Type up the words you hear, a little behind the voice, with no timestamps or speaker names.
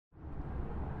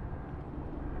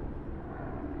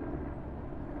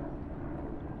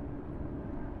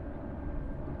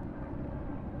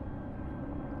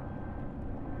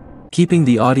Keeping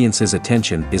the audience's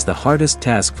attention is the hardest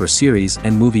task for series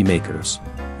and movie makers.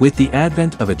 With the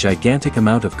advent of a gigantic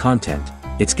amount of content,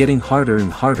 it's getting harder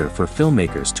and harder for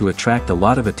filmmakers to attract a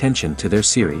lot of attention to their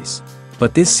series.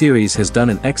 But this series has done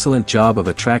an excellent job of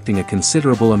attracting a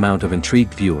considerable amount of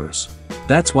intrigued viewers.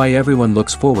 That's why everyone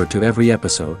looks forward to every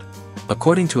episode.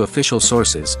 According to official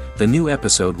sources, the new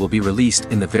episode will be released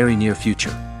in the very near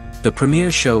future. The premiere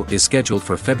show is scheduled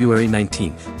for February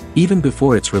 19th. Even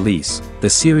before its release, the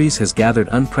series has gathered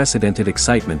unprecedented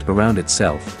excitement around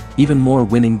itself, even more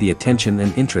winning the attention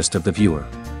and interest of the viewer.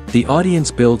 The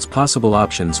audience builds possible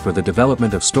options for the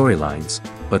development of storylines,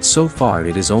 but so far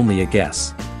it is only a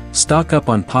guess. Stock up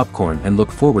on popcorn and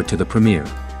look forward to the premiere.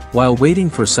 While waiting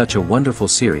for such a wonderful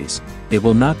series, it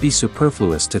will not be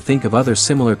superfluous to think of other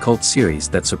similar cult series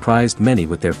that surprised many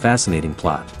with their fascinating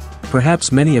plot.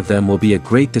 Perhaps many of them will be a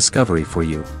great discovery for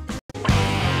you.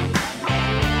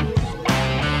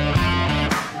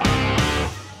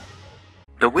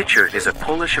 The Witcher is a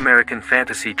Polish-American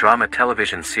fantasy drama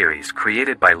television series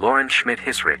created by Lauren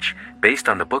Schmidt-Hissrich, based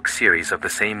on the book series of the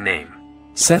same name.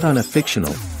 Set on a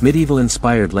fictional,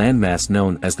 medieval-inspired landmass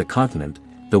known as the Continent,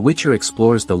 The Witcher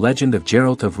explores the legend of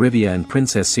Geralt of Rivia and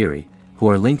Princess Ciri, who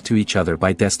are linked to each other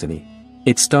by destiny.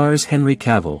 It stars Henry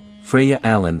Cavill, Freya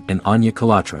Allan and Anya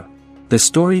Chalotra. The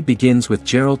story begins with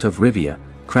Geralt of Rivia,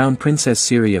 Crown Princess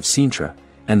Ciri of Cintra,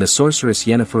 and the sorceress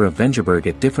Yennefer of Vengerberg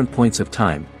at different points of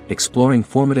time, exploring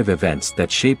formative events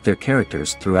that shaped their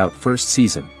characters throughout first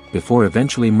season, before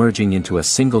eventually merging into a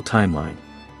single timeline.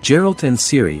 Geralt and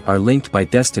Ciri are linked by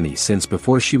destiny since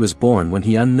before she was born, when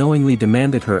he unknowingly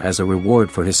demanded her as a reward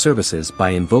for his services by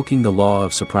invoking the Law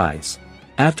of Surprise.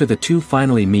 After the two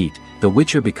finally meet, the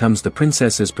Witcher becomes the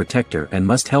princess's protector and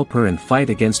must help her and fight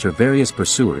against her various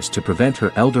pursuers to prevent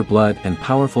her elder blood and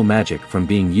powerful magic from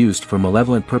being used for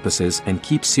malevolent purposes and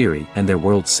keep Ciri and their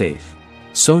world safe.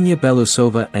 Sonia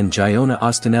Belousova and Giona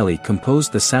Ostinelli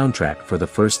composed the soundtrack for the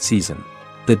first season.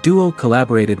 The duo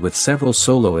collaborated with several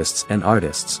soloists and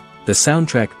artists. The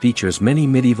soundtrack features many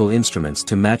medieval instruments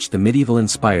to match the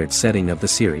medieval-inspired setting of the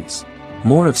series.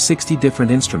 More of 60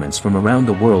 different instruments from around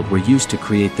the world were used to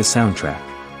create the soundtrack.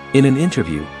 In an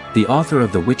interview, the author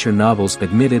of the Witcher novels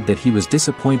admitted that he was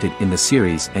disappointed in the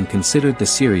series and considered the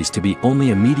series to be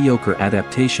only a mediocre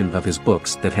adaptation of his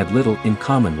books that had little in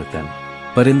common with them.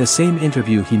 But in the same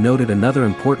interview he noted another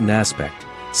important aspect,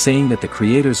 saying that the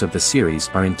creators of the series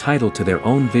are entitled to their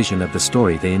own vision of the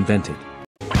story they invented.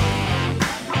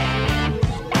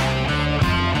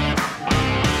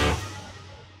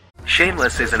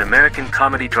 Shameless is an American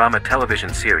comedy drama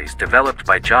television series developed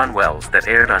by John Wells that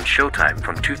aired on Showtime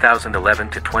from 2011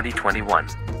 to 2021.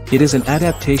 It is an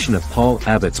adaptation of Paul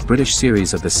Abbott's British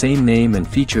series of the same name and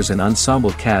features an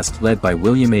ensemble cast led by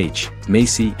William H.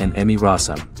 Macy and Emmy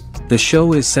Rossum. The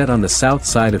show is set on the south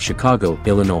side of Chicago,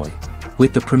 Illinois.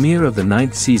 With the premiere of the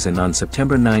 9th season on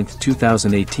September 9,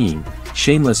 2018,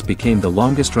 Shameless became the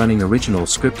longest-running original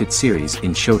scripted series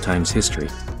in Showtime's history.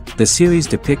 The series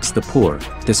depicts the poor,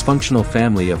 dysfunctional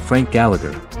family of Frank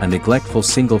Gallagher, a neglectful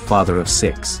single father of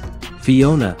 6.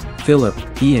 Fiona, Philip,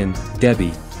 Ian,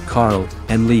 Debbie, Carl,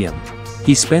 and Liam.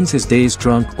 He spends his days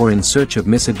drunk or in search of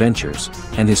misadventures,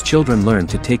 and his children learn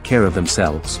to take care of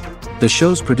themselves. The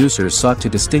show's producers sought to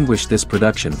distinguish this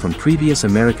production from previous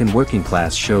American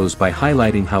working-class shows by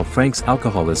highlighting how Frank's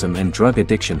alcoholism and drug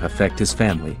addiction affect his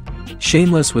family.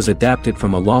 Shameless was adapted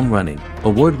from a long-running,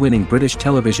 award-winning British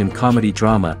television comedy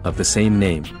drama of the same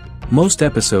name. Most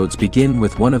episodes begin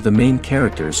with one of the main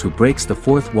characters who breaks the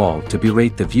fourth wall to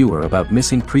berate the viewer about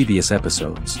missing previous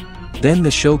episodes. Then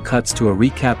the show cuts to a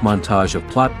recap montage of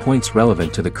plot points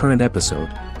relevant to the current episode,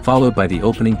 followed by the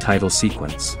opening title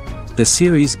sequence. The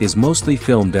series is mostly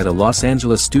filmed at a Los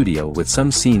Angeles studio with some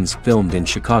scenes filmed in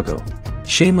Chicago.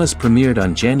 Shameless premiered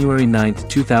on January 9,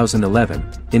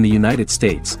 2011, in the United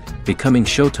States, becoming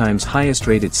Showtime's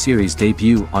highest-rated series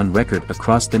debut on record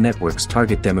across the network's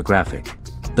target demographic.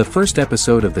 The first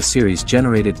episode of the series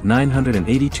generated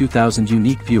 982,000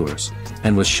 unique viewers,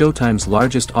 and was Showtime's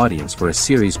largest audience for a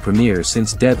series premiere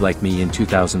since Dead Like Me in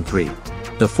 2003.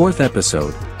 The fourth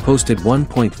episode posted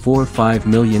 1.45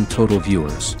 million total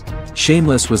viewers.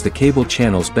 Shameless was the cable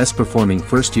channel's best-performing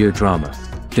first-year drama.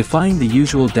 Defying the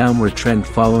usual downward trend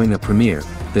following a premiere,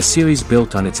 the series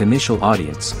built on its initial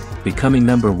audience, becoming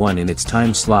 #1 in its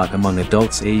time slot among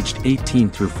adults aged 18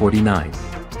 through 49.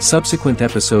 Subsequent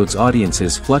episodes'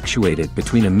 audiences fluctuated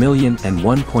between 1 million and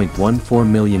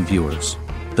 1.14 million viewers.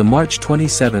 The March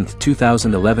 27,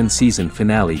 2011 season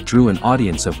finale drew an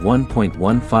audience of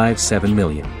 1.157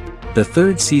 million. The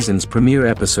third season's premiere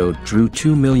episode drew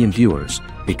 2 million viewers,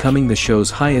 becoming the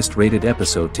show's highest-rated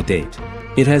episode to date.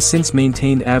 It has since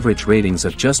maintained average ratings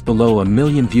of just below 1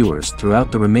 million viewers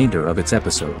throughout the remainder of its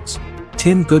episodes.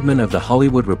 Tim Goodman of The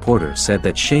Hollywood Reporter said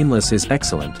that Shameless is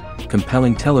excellent,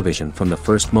 compelling television from the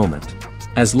first moment.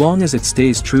 As long as it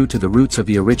stays true to the roots of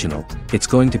the original, it's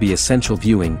going to be essential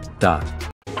viewing.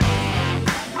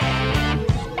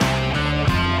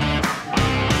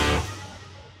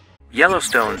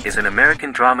 Yellowstone is an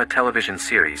American drama television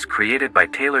series created by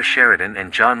Taylor Sheridan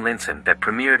and John Linson that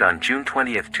premiered on June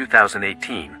 20,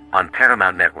 2018, on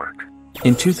Paramount Network.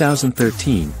 In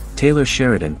 2013, Taylor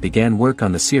Sheridan began work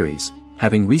on the series,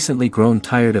 having recently grown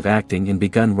tired of acting and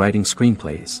begun writing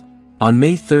screenplays. On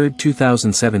May 3,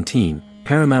 2017,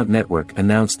 Paramount Network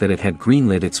announced that it had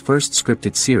greenlit its first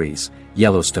scripted series,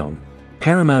 Yellowstone.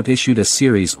 Paramount issued a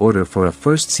series order for a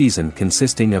first season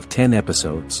consisting of 10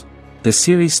 episodes. The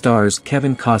series stars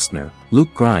Kevin Costner,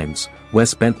 Luke Grimes,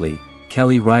 Wes Bentley,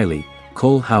 Kelly Riley,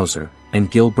 Cole Hauser,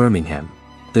 and Gil Birmingham.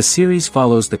 The series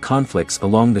follows the conflicts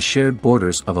along the shared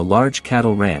borders of a large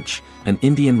cattle ranch, an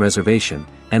Indian reservation,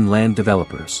 and land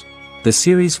developers. The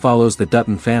series follows the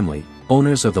Dutton family,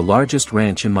 owners of the largest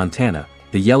ranch in Montana,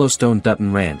 the Yellowstone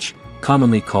Dutton Ranch,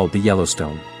 commonly called the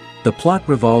Yellowstone. The plot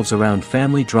revolves around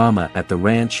family drama at the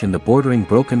ranch and the bordering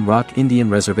Broken Rock Indian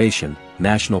Reservation,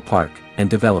 National Park, and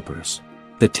developers.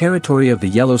 The territory of the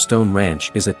Yellowstone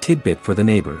Ranch is a tidbit for the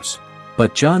neighbors.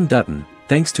 But John Dutton,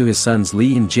 thanks to his sons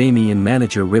Lee and Jamie and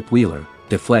manager Rip Wheeler,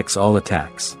 deflects all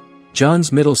attacks.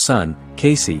 John's middle son,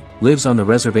 Casey, lives on the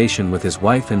reservation with his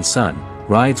wife and son,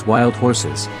 rides wild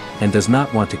horses, and does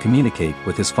not want to communicate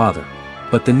with his father.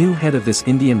 But the new head of this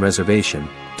Indian reservation,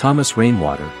 Thomas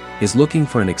Rainwater, is looking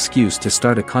for an excuse to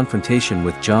start a confrontation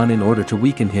with John in order to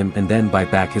weaken him and then buy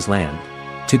back his land.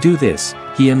 To do this,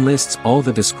 he enlists all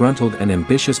the disgruntled and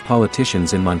ambitious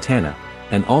politicians in Montana,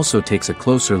 and also takes a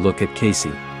closer look at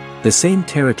Casey. The same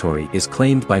territory is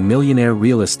claimed by millionaire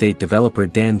real estate developer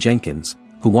Dan Jenkins,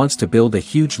 who wants to build a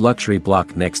huge luxury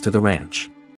block next to the ranch.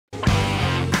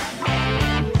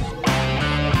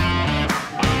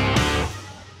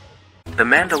 The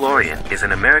Mandalorian is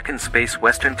an American space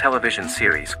western television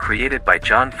series created by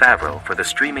Jon Favreau for the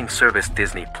streaming service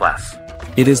Disney+.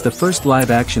 It is the first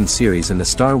live-action series in the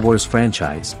Star Wars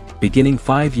franchise, beginning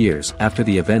 5 years after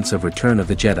the events of Return of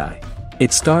the Jedi.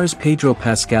 It stars Pedro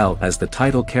Pascal as the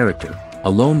title character, a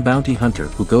lone bounty hunter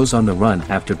who goes on the run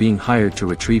after being hired to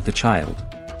retrieve the child.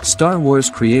 Star Wars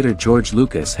creator George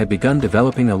Lucas had begun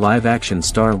developing a live-action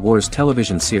Star Wars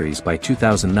television series by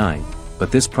 2009,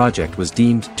 but this project was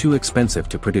deemed too expensive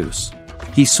to produce.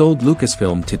 He sold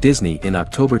Lucasfilm to Disney in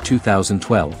October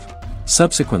 2012.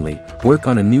 Subsequently, work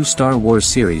on a new Star Wars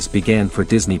series began for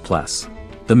Disney+.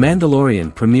 The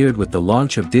Mandalorian premiered with the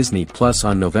launch of Disney+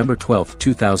 on November 12,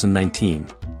 2019.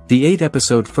 The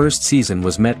 8-episode first season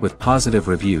was met with positive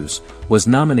reviews, was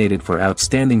nominated for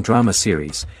Outstanding Drama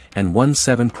Series, and won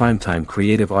 7 Primetime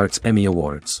Creative Arts Emmy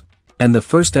Awards. And the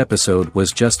first episode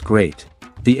was just great.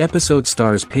 The episode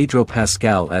stars Pedro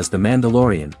Pascal as the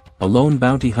Mandalorian, a lone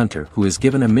bounty hunter who is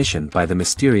given a mission by the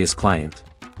mysterious client.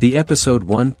 The episode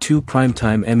won 2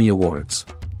 Primetime Emmy Awards.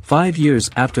 5 years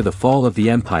after the fall of the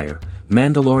Empire,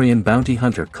 Mandalorian bounty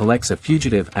hunter collects a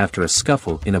fugitive after a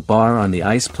scuffle in a bar on the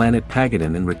ice planet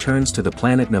Pagadan and returns to the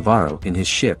planet Navarro in his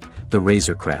ship, the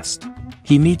Razor Crest.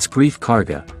 He meets Greef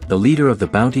Karga, the leader of the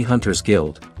Bounty Hunters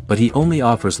Guild, but he only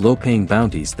offers low-paying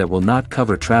bounties that will not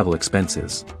cover travel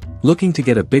expenses. Looking to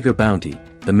get a bigger bounty,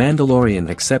 the Mandalorian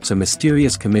accepts a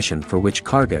mysterious commission for which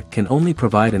Karga can only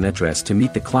provide an address to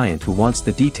meet the client who wants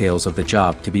the details of the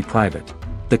job to be private.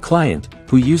 The client,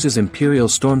 who uses Imperial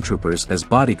stormtroopers as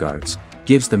bodyguards,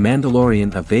 gives the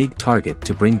Mandalorian a vague target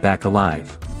to bring back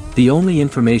alive. The only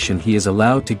information he is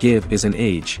allowed to give is an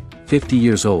age, 50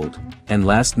 years old, and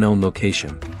last known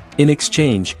location. In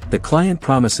exchange, the client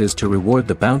promises to reward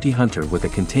the bounty hunter with a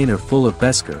container full of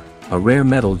Beskar, a rare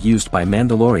metal used by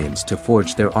Mandalorians to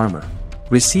forge their armor.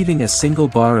 Receiving a single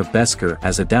bar of Beskar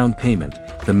as a down payment,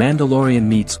 the Mandalorian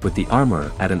meets with the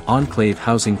armorer at an enclave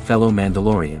housing fellow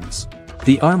Mandalorians.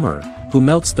 The armorer, who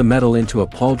melts the metal into a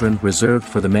pauldron reserved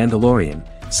for the Mandalorian,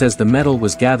 says the metal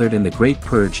was gathered in the Great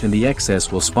Purge and the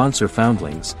excess will sponsor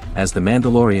foundlings, as the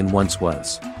Mandalorian once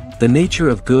was. The nature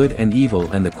of good and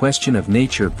evil and the question of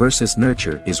nature versus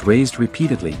nurture is raised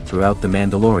repeatedly throughout The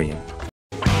Mandalorian.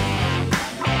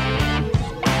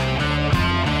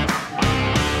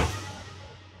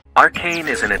 Arcane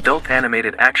is an adult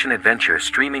animated action-adventure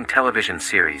streaming television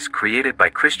series created by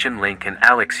Christian Link and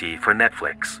Alex Yee for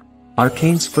Netflix.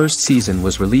 Arcane's first season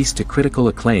was released to critical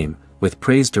acclaim, with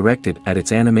praise directed at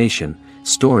its animation,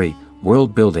 story,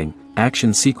 world building,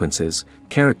 action sequences,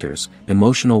 characters,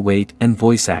 emotional weight and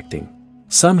voice acting.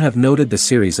 Some have noted the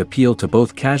series' appeal to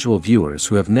both casual viewers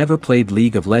who have never played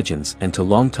League of Legends and to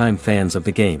longtime fans of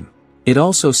the game. It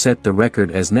also set the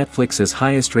record as Netflix's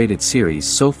highest-rated series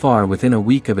so far within a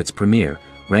week of its premiere,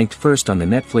 ranked first on the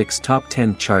Netflix Top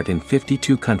 10 chart in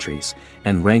 52 countries,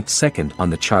 and ranked second on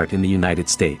the chart in the United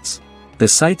States. The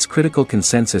site's critical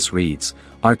consensus reads,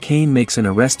 "Arcane makes an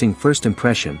arresting first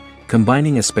impression,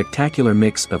 combining a spectacular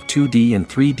mix of 2D and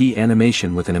 3D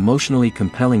animation with an emotionally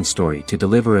compelling story to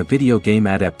deliver a video game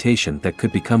adaptation that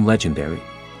could become legendary."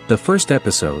 The first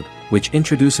episode, which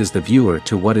introduces the viewer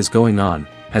to what is going on,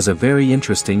 has a very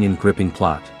interesting and gripping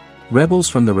plot. Rebels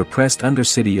from the repressed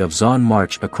undercity of Zaun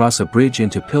march across a bridge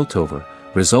into Piltover,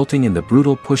 resulting in the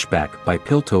brutal pushback by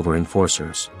Piltover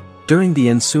enforcers. During the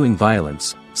ensuing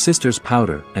violence, sisters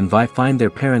Powder and Vi find their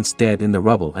parents dead in the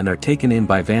rubble and are taken in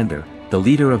by Vander, the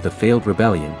leader of the failed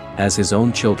rebellion, as his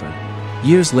own children.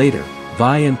 Years later,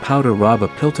 Vi and Powder rob a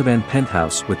Piltovan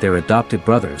penthouse with their adopted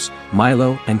brothers,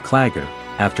 Milo and Clagger,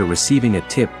 after receiving a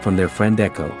tip from their friend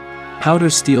Echo. Powder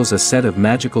steals a set of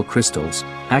magical crystals,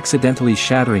 accidentally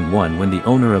shattering one when the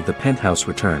owner of the penthouse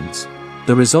returns.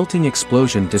 The resulting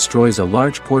explosion destroys a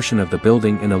large portion of the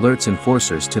building and alerts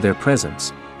enforcers to their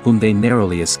presence, whom they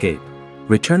narrowly escape.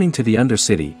 Returning to the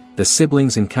Undercity, the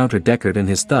siblings encounter Deckard and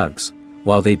his thugs.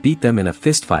 While they beat them in a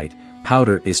fistfight,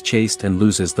 Powder is chased and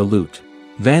loses the loot.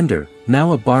 Vander,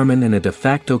 now a barman and a de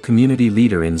facto community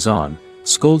leader in Zaun,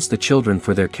 scolds the children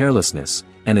for their carelessness,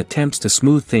 and attempts to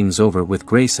smooth things over with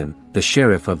Grayson, the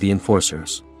sheriff of the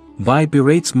enforcers. Vi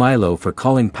berates Milo for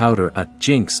calling Powder a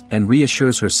jinx and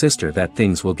reassures her sister that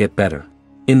things will get better.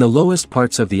 In the lowest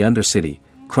parts of the Undercity,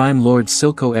 crime lord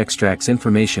Silco extracts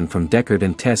information from Deckard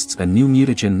and tests a new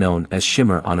mutagen known as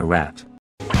Shimmer on a rat.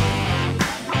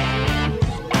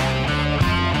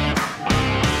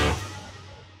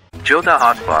 Jodha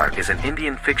Akbar is an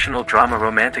Indian fictional drama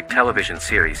romantic television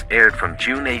series aired from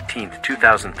June 18,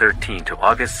 2013 to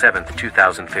August 7,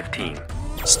 2015.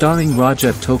 Starring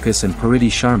Raja Tokas and Pariti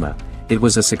Sharma, it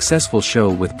was a successful show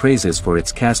with praises for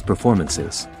its cast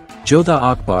performances. Jodha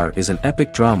Akbar is an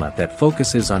epic drama that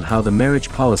focuses on how the marriage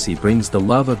policy brings the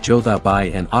love of Jodha Bai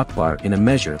and Akbar in a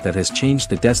measure that has changed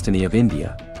the destiny of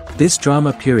India. This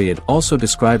drama period also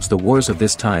describes the wars of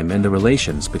this time and the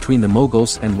relations between the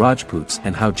Mughals and Rajputs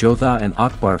and how Jodha and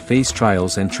Akbar face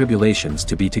trials and tribulations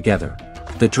to be together.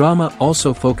 The drama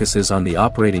also focuses on the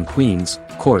operating queens,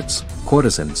 courts,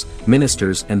 courtesans,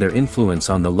 ministers and their influence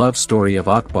on the love story of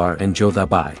Akbar and Jodha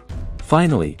Bai.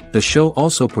 Finally, the show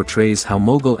also portrays how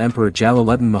Mughal Emperor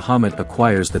Jalaluddin Muhammad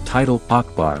acquires the title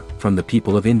Akbar from the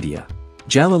people of India.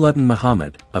 Jalaluddin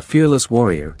Muhammad, a fearless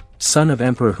warrior, son of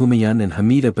Emperor Humayun and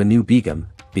Hamida Banu Begum,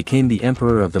 became the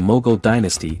emperor of the Mughal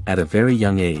dynasty at a very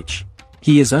young age.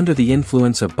 He is under the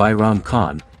influence of Bairam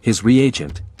Khan, his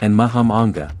reagent, and Maham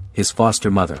Anga, his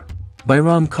foster mother.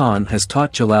 Bairam Khan has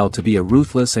taught Jalal to be a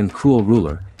ruthless and cruel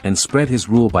ruler, and spread his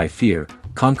rule by fear,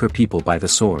 conquer people by the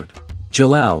sword.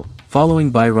 Jalal,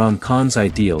 following Bairam Khan's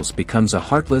ideals, becomes a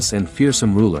heartless and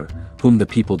fearsome ruler, whom the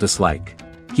people dislike.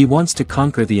 He wants to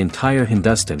conquer the entire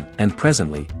Hindustan, and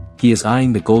presently, he is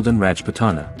eyeing the Golden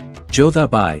Rajputana. Jodha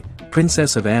Bai,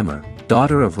 Princess of Amber,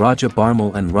 daughter of Raja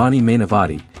Barmal and Rani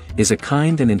Mainavati, is a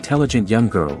kind and intelligent young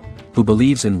girl, who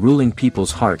believes in ruling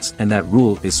people's hearts and that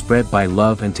rule is spread by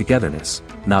love and togetherness,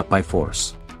 not by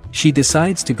force. She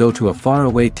decides to go to a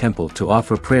faraway temple to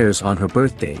offer prayers on her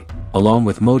birthday, along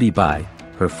with Modi Bai,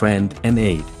 her friend and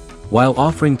aide. While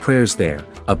offering prayers there,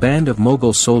 a band of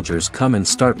Mughal soldiers come and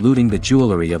start looting the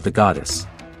jewelry of the goddess.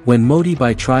 When Modi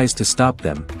Bai tries to stop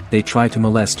them, they try to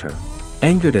molest her.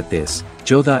 Angered at this,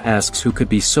 Jodha asks who could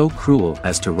be so cruel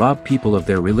as to rob people of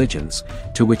their religions,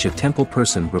 to which a temple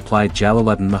person replied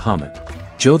Jalaluddin Muhammad.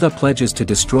 Jodha pledges to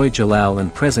destroy Jalal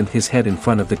and present his head in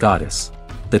front of the goddess.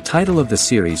 The title of the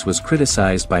series was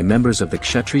criticized by members of the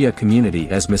Kshatriya community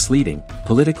as misleading,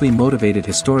 politically motivated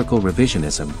historical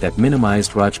revisionism that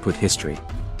minimized Rajput history.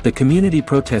 The community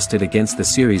protested against the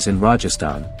series in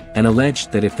Rajasthan, and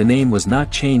alleged that if the name was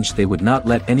not changed they would not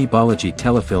let any Balaji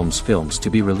Telefilms films to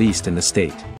be released in the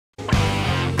state.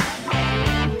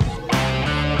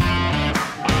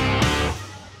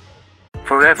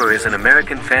 Forever is an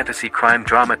American fantasy crime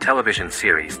drama television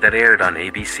series that aired on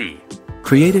ABC.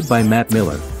 Created by Matt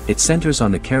Miller, it centers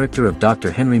on the character of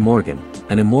Dr. Henry Morgan,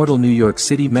 an immortal New York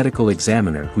City medical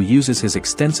examiner who uses his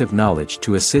extensive knowledge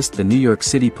to assist the New York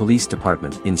City Police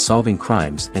Department in solving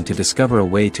crimes and to discover a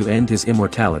way to end his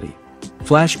immortality.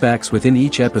 Flashbacks within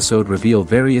each episode reveal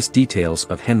various details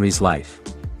of Henry's life.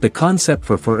 The concept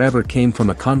for Forever came from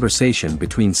a conversation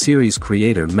between series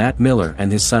creator Matt Miller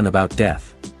and his son about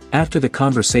death. After the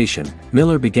conversation,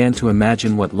 Miller began to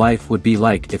imagine what life would be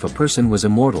like if a person was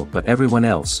immortal but everyone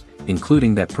else,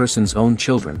 including that person's own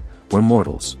children, were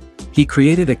mortals. He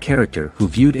created a character who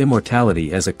viewed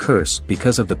immortality as a curse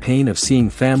because of the pain of seeing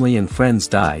family and friends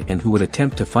die and who would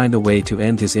attempt to find a way to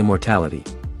end his immortality.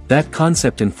 That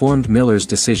concept informed Miller's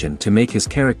decision to make his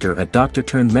character a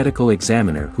doctor-turned-medical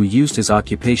examiner who used his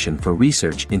occupation for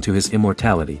research into his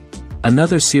immortality.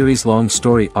 Another series-long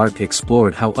story arc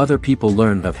explored how other people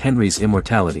learned of Henry's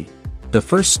immortality. The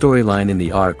first storyline in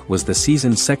the arc was the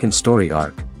season's second story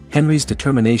arc, Henry's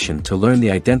determination to learn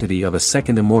the identity of a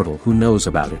second immortal who knows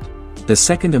about it. The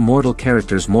second immortal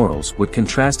character's morals would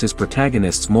contrast his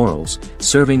protagonist's morals,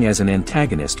 serving as an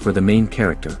antagonist for the main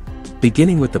character.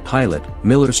 Beginning with the pilot,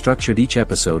 Miller structured each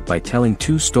episode by telling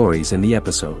two stories in the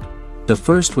episode. The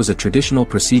first was a traditional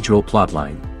procedural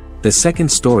plotline. The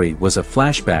second story was a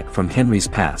flashback from Henry's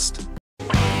past.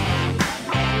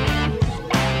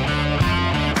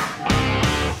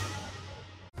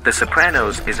 The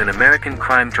Sopranos is an American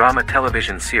crime drama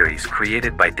television series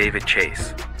created by David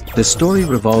Chase. The story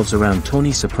revolves around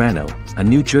Tony Soprano, a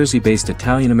New Jersey-based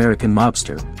Italian-American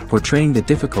mobster, portraying the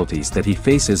difficulties that he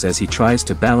faces as he tries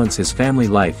to balance his family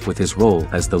life with his role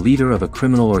as the leader of a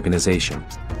criminal organization.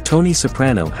 Tony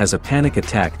Soprano has a panic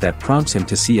attack that prompts him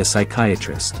to see a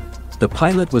psychiatrist. The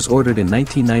pilot was ordered in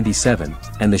 1997,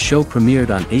 and the show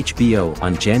premiered on HBO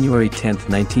on January 10,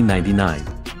 1999.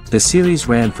 The series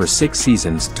ran for 6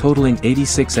 seasons totaling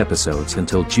 86 episodes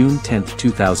until June 10,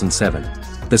 2007.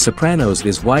 The Sopranos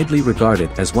is widely regarded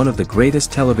as one of the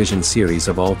greatest television series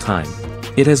of all time.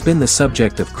 It has been the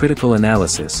subject of critical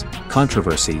analysis,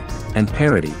 controversy, and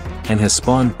parody, and has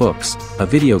spawned books, a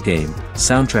video game,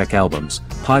 soundtrack albums,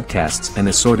 podcasts and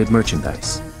assorted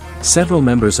merchandise. Several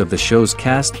members of the show's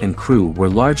cast and crew were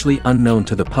largely unknown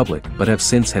to the public but have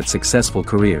since had successful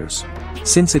careers.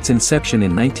 Since its inception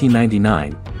in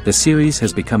 1999, the series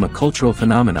has become a cultural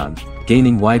phenomenon,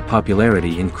 gaining wide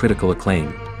popularity and critical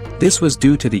acclaim. This was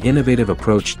due to the innovative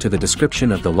approach to the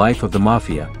description of the life of the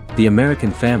mafia, the American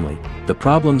family, the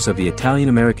problems of the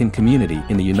Italian-American community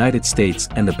in the United States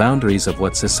and the boundaries of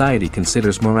what society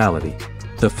considers morality.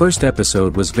 The first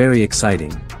episode was very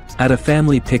exciting. At a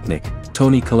family picnic,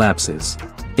 Tony collapses.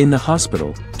 In the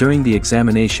hospital, during the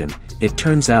examination, it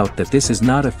turns out that this is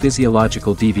not a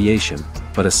physiological deviation,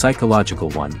 but a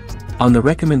psychological one. On the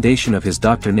recommendation of his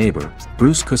doctor neighbor,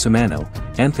 Bruce Cusimano,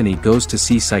 Anthony goes to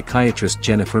see psychiatrist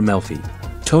Jennifer Melfi.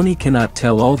 Tony cannot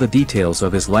tell all the details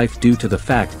of his life due to the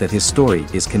fact that his story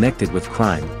is connected with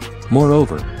crime.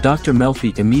 Moreover, Dr.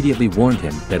 Melfi immediately warned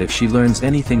him that if she learns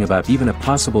anything about even a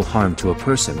possible harm to a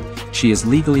person, she is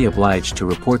legally obliged to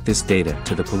report this data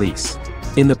to the police.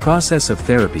 In the process of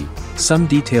therapy, some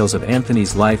details of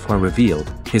Anthony's life are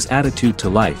revealed, his attitude to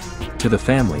life, to the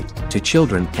family, to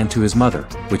children and to his mother,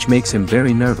 which makes him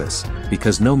very nervous,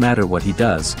 because no matter what he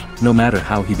does, no matter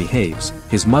how he behaves,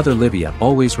 his mother Livia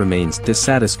always remains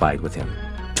dissatisfied with him.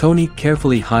 Tony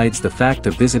carefully hides the fact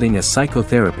of visiting a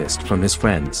psychotherapist from his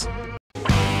friends.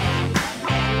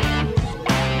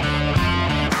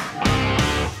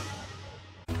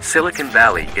 Silicon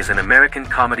Valley is an American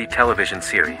comedy television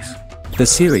series. The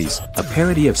series, a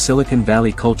parody of Silicon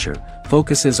Valley culture,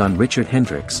 focuses on Richard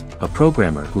Hendricks, a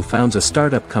programmer who founds a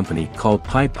startup company called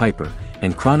Pied Piper,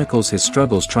 and chronicles his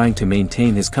struggles trying to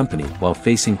maintain his company while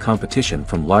facing competition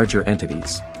from larger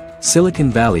entities. Silicon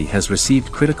Valley has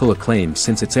received critical acclaim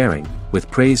since its airing,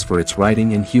 with praise for its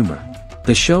writing and humor.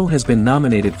 The show has been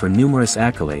nominated for numerous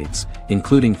accolades,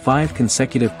 including 5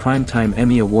 consecutive Primetime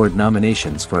Emmy Award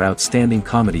nominations for Outstanding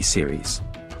Comedy Series.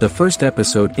 The first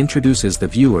episode introduces the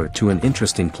viewer to an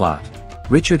interesting plot.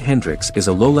 Richard Hendricks is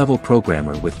a low-level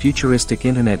programmer with futuristic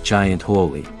internet giant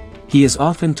Huoli. He is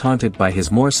often taunted by his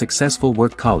more successful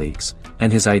work colleagues,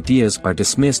 and his ideas are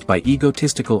dismissed by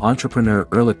egotistical entrepreneur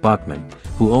Erlich Bachman,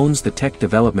 who owns the tech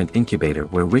development incubator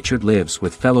where Richard lives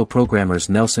with fellow programmers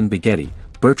Nelson Bighetti,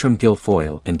 Bertram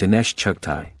Guilfoyle and Dinesh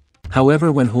Chugtai.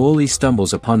 However, when Huoli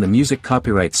stumbles upon the music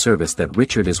copyright service that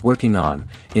Richard is working on,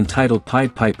 entitled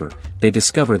Pied Piper, they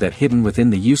discover that hidden within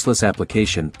the useless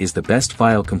application is the best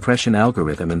file compression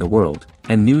algorithm in the world,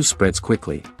 and news spreads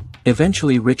quickly.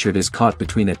 Eventually Richard is caught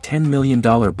between a $10 million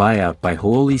buyout by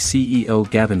Huoli CEO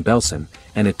Gavin Belson,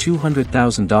 and a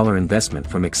 $200,000 investment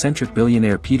from eccentric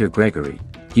billionaire Peter Gregory.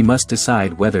 He must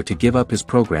decide whether to give up his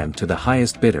program to the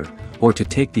highest bidder, or to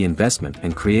take the investment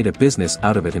and create a business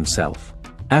out of it himself.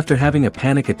 After having a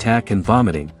panic attack and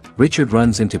vomiting, Richard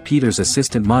runs into Peter's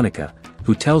assistant Monica,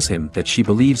 who tells him that she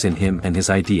believes in him and his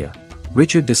idea.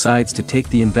 Richard decides to take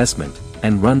the investment,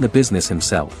 and run the business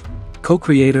himself.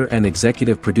 Co-creator and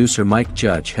executive producer Mike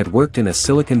Judge had worked in a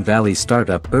Silicon Valley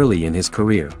startup early in his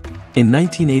career. In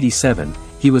 1987,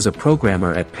 he was a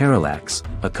programmer at Parallax,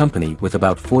 a company with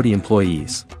about 40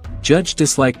 employees. Judge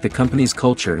disliked the company's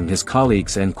culture and his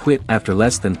colleagues and quit after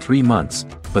less than 3 months,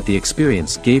 but the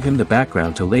experience gave him the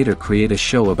background to later create a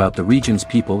show about the region's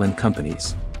people and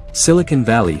companies. Silicon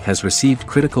Valley has received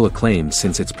critical acclaim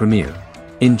since its premiere.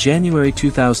 In January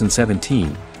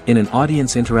 2017, in an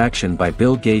audience interaction by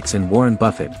Bill Gates and Warren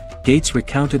Buffett, Gates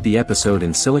recounted the episode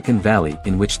in Silicon Valley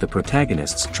in which the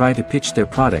protagonists try to pitch their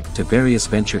product to various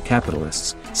venture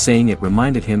capitalists, saying it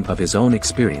reminded him of his own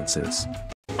experiences.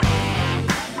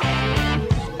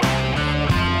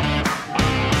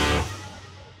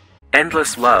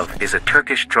 Endless Love is a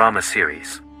Turkish drama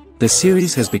series. The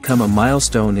series has become a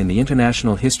milestone in the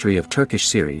international history of Turkish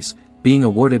series, being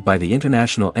awarded by the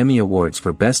International Emmy Awards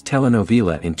for Best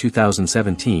Telenovela in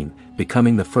 2017,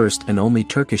 becoming the first and only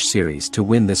Turkish series to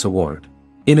win this award.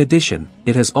 In addition,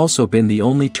 it has also been the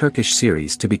only Turkish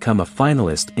series to become a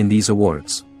finalist in these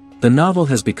awards. The novel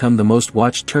has become the most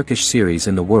watched Turkish series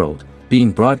in the world,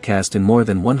 being broadcast in more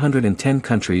than 110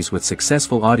 countries with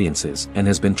successful audiences and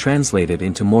has been translated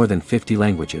into more than 50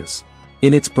 languages.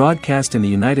 In its broadcast in the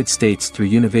United States through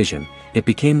Univision, it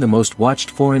became the most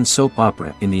watched foreign soap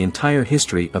opera in the entire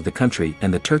history of the country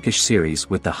and the Turkish series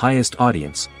with the highest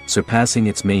audience, surpassing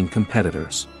its main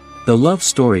competitors. The love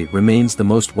story remains the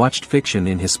most watched fiction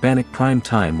in Hispanic prime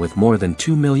time with more than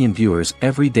 2 million viewers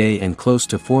every day and close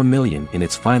to 4 million in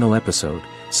its final episode,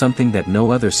 something that no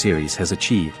other series has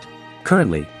achieved.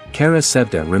 Currently, Kara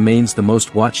Sevda remains the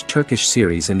most watched Turkish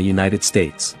series in the United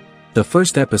States. The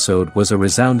first episode was a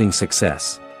resounding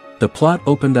success. The plot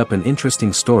opened up an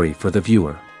interesting story for the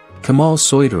viewer. Kemal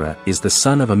Soydura is the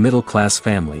son of a middle-class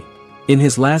family. In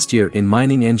his last year in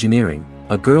mining engineering,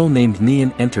 a girl named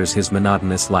Nihan enters his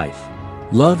monotonous life.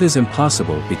 Love is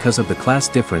impossible because of the class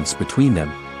difference between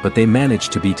them, but they manage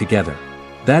to be together.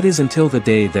 That is until the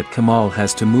day that Kemal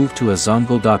has to move to a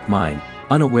Zonguldak mine,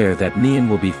 unaware that Nihan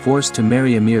will be forced to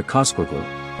marry Amir Koskoglu,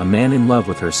 a man in love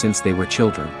with her since they were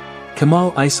children.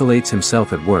 Kemal isolates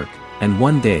himself at work, and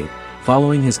one day,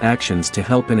 following his actions to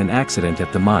help in an accident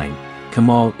at the mine,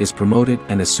 Kemal is promoted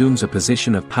and assumes a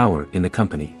position of power in the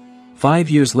company. 5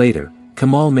 years later,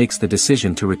 Kemal makes the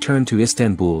decision to return to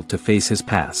Istanbul to face his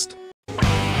past.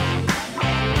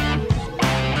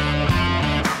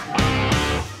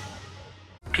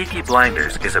 Peaky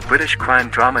Blinders is a British crime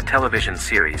drama television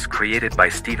series created by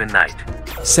Stephen Knight.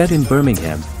 Set in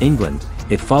Birmingham, England,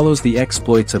 it follows the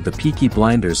exploits of the Peaky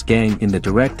Blinders gang in the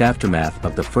direct aftermath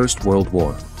of the First World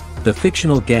War. The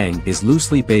fictional gang is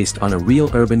loosely based on a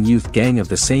real urban youth gang of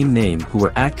the same name who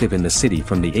were active in the city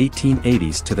from the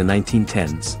 1880s to the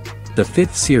 1910s. The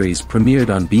 5th series premiered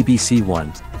on BBC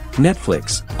One.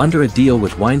 Netflix, under a deal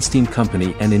with Weinstein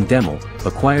Company and Endemol,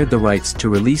 acquired the rights to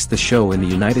release the show in the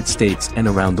United States and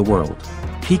around the world.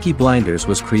 Peaky Blinders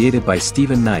was created by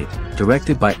Stephen Knight,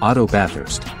 directed by Otto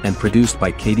Bathurst, and produced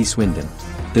by Katie Swindon.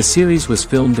 The series was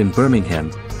filmed in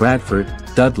Birmingham, Bradford,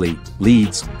 Dudley,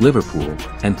 Leeds, Liverpool,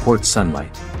 and Port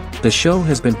Sunlight. The show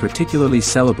has been particularly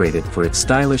celebrated for its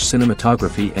stylish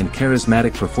cinematography and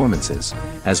charismatic performances,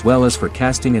 as well as for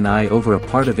casting an eye over a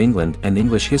part of England and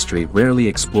English history rarely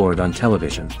explored on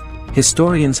television.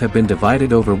 Historians have been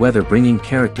divided over whether bringing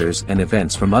characters and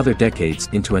events from other decades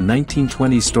into a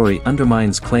 1920s story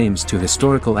undermines claims to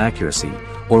historical accuracy,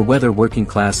 or whether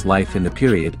working-class life in the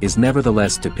period is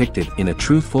nevertheless depicted in a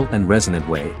truthful and resonant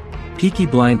way. Peaky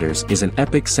Blinders is an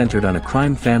epic centered on a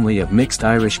crime family of mixed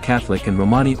Irish Catholic and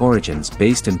Romani origins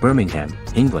based in Birmingham,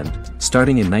 England,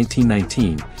 starting in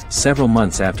 1919, several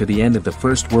months after the end of the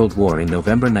First World War in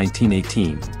November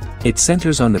 1918. It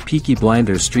centers on the Peaky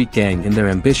Blinders street gang and their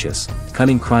ambitious,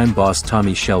 cunning crime boss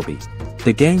Tommy Shelby.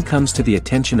 The gang comes to the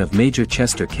attention of Major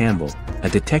Chester Campbell, a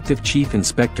detective chief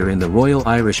inspector in the Royal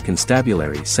Irish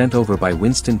Constabulary sent over by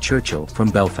Winston Churchill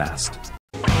from Belfast.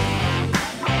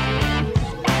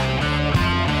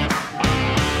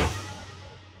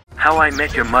 How I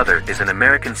Met Your Mother is an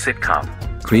American sitcom.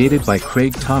 Created by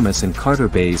Craig Thomas and Carter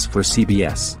Bays for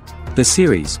CBS. The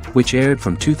series, which aired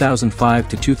from 2005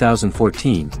 to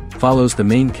 2014, follows the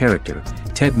main character,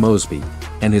 Ted Mosby,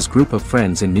 and his group of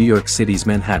friends in New York City's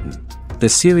Manhattan. The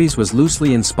series was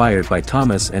loosely inspired by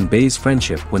Thomas and Bays'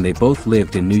 friendship when they both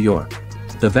lived in New York.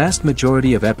 The vast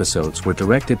majority of episodes were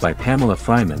directed by Pamela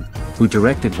Fryman, who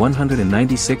directed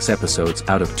 196 episodes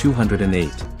out of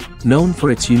 208. Known for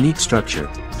its unique structure,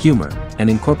 humor, and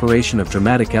incorporation of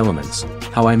dramatic elements,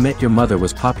 How I Met Your Mother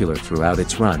was popular throughout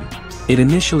its run. It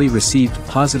initially received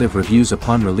positive reviews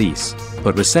upon release,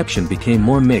 but reception became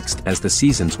more mixed as the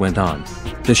seasons went on.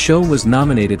 The show was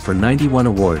nominated for 91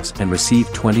 awards and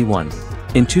received 21.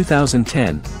 In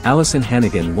 2010, Alyson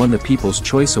Hannigan won the People's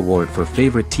Choice Award for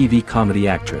Favorite TV Comedy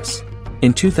Actress.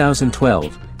 In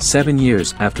 2012, 7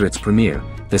 years after its premiere,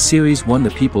 the series won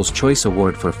the People's Choice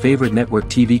Award for Favorite Network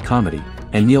TV Comedy,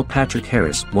 and Neil Patrick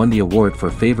Harris won the award for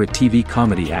Favorite TV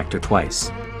Comedy Actor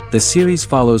twice. The series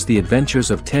follows the adventures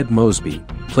of Ted Mosby,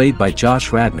 played by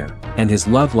Josh Radnor, and his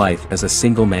love life as a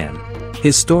single man.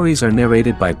 His stories are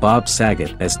narrated by Bob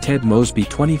Saget as Ted Mosby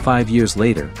 25 years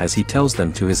later as he tells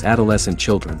them to his adolescent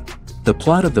children. The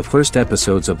plot of the first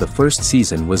episodes of the first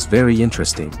season was very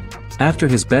interesting. After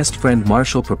his best friend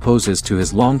Marshall proposes to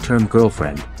his long-term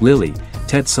girlfriend, Lily,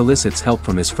 Ted solicits help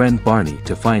from his friend Barney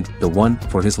to find the one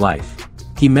for his life.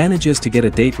 He manages to get a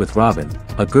date with Robin,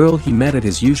 a girl he met at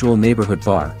his usual neighborhood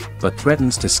bar, but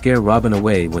threatens to scare Robin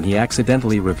away when he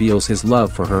accidentally reveals his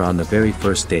love for her on the very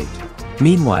first date.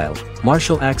 Meanwhile,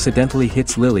 Marshall accidentally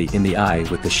hits Lily in the eye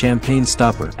with the champagne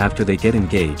stopper after they get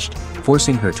engaged,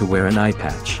 forcing her to wear an eye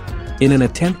patch. In an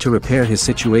attempt to repair his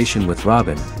situation with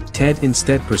Robin, Ted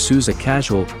instead pursues a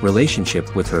casual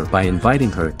relationship with her by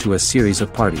inviting her to a series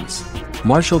of parties.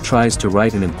 Marshall tries to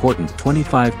write an important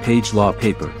 25-page law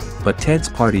paper, but Ted's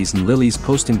parties and Lily's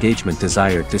post-engagement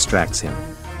desire distracts him.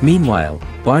 Meanwhile,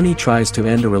 Barney tries to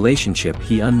end a relationship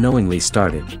he unknowingly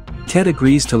started. Ted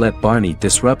agrees to let Barney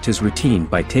disrupt his routine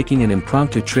by taking an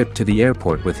impromptu trip to the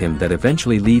airport with him that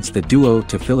eventually leads the duo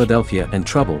to Philadelphia and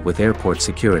trouble with airport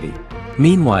security.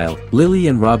 Meanwhile, Lily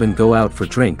and Robin go out for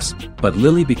drinks, but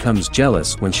Lily becomes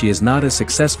jealous when she is not as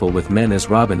successful with men as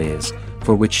Robin is,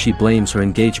 for which she blames her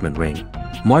engagement ring.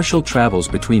 Marshall travels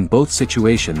between both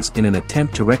situations in an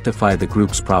attempt to rectify the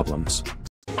group's problems.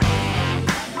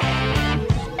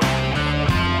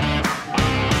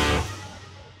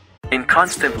 In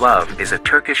Constant Love is a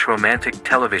Turkish romantic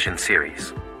television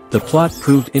series. The plot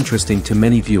proved interesting to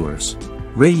many viewers.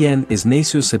 Reyyen is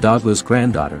Nesu Sadoglu's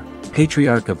granddaughter,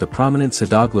 patriarch of the prominent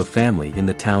Sadoglu family in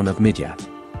the town of Midyat.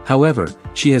 However,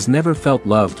 she has never felt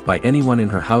loved by anyone in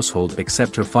her household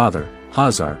except her father,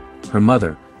 Hazar, her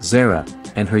mother, Zara,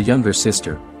 and her younger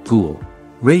sister, Gül.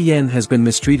 Reyyen has been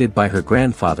mistreated by her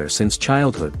grandfather since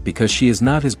childhood because she is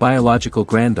not his biological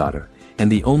granddaughter,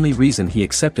 and the only reason he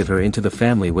accepted her into the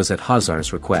family was at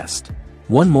Hazar's request.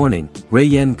 One morning,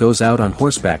 Reyyen goes out on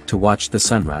horseback to watch the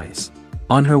sunrise.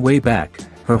 On her way back,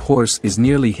 her horse is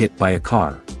nearly hit by a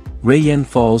car. Reyyen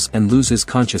falls and loses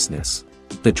consciousness.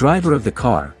 The driver of the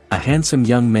car, a handsome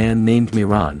young man named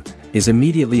Miran, is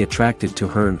immediately attracted to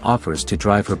her and offers to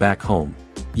drive her back home.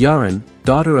 Yaren,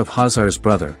 daughter of Hazar's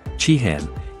brother, Cihan,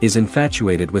 is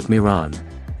infatuated with Miran.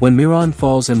 When Miran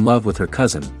falls in love with her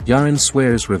cousin, Yaren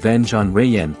swears revenge on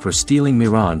Reyyen for stealing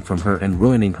Miran from her and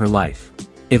ruining her life.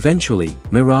 Eventually,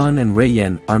 Miran and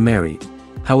Reyyen are married.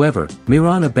 However,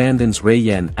 Miran abandons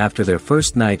Reyyen after their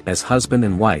first night as husband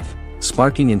and wife,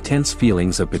 sparking intense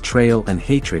feelings of betrayal and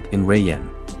hatred in Reyyen.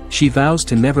 She vows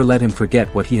to never let him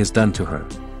forget what he has done to her.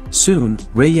 Soon,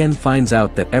 Reyyen finds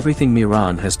out that everything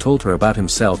Miran has told her about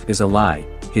himself is a lie: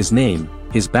 his name,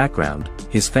 his background,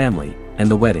 his family, and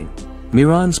the wedding.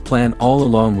 Miran's plan all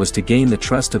along was to gain the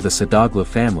trust of the Sadoglu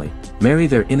family, marry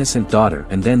their innocent daughter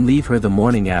and then leave her the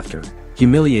morning after,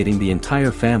 humiliating the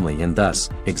entire family and thus,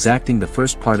 exacting the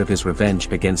first part of his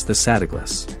revenge against the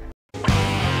Sadoglus.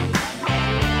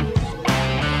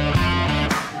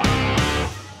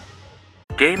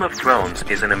 Game of Thrones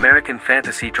is an American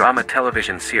fantasy drama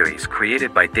television series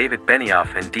created by David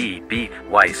Benioff and D.B.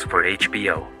 Weiss for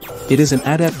HBO. It is an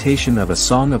adaptation of A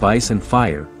Song of Ice and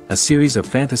Fire, a series of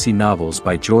fantasy novels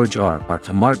by George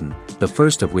R.R. Martin, the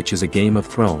first of which is A Game of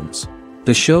Thrones.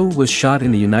 The show was shot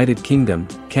in the United Kingdom,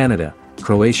 Canada,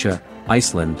 Croatia,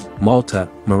 Iceland, Malta,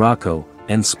 Morocco,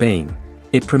 and Spain.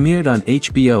 It premiered on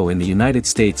HBO in the United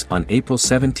States on April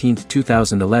 17,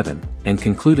 2011, and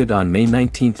concluded on May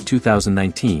 19,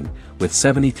 2019, with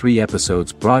 73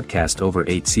 episodes broadcast over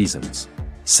 8 seasons.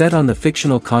 Set on the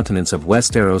fictional continents of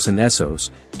Westeros and Essos,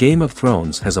 Game of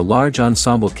Thrones has a large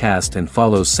ensemble cast and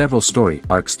follows several story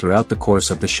arcs throughout the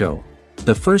course of the show.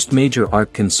 The first major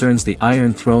arc concerns the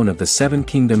Iron Throne of the Seven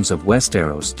Kingdoms of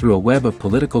Westeros through a web of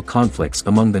political conflicts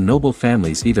among the noble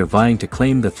families either vying to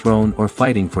claim the throne or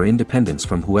fighting for independence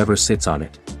from whoever sits on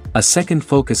it. A second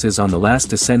focuses on the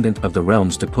last descendant of the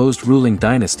realm's deposed ruling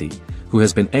dynasty, who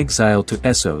has been exiled to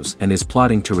Essos and is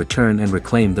plotting to return and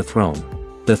reclaim the throne.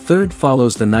 The third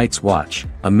follows the Night's Watch,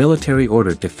 a military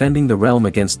order defending the realm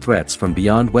against threats from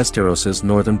beyond Westeros's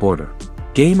northern border.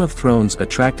 Game of Thrones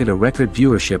attracted a record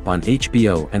viewership on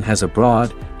HBO and has a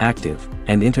broad, active,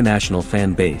 and international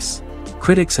fan base.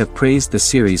 Critics have praised the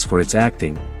series for its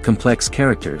acting, complex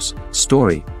characters,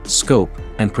 story, scope,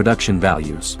 and production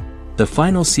values. The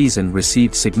final season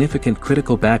received significant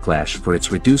critical backlash for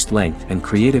its reduced length and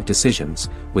creative decisions,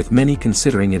 with many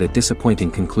considering it a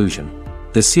disappointing conclusion.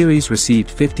 The series received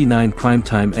 59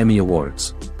 Primetime Emmy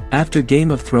Awards. After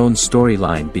Game of Thrones'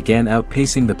 storyline began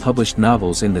outpacing the published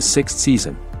novels in the 6th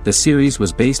season, the series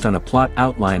was based on a plot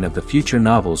outline of the future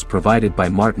novels provided by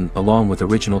Martin along with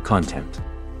original content.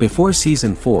 Before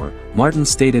Season 4, Martin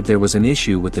stated there was an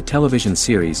issue with the television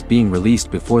series being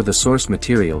released before the source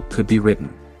material could be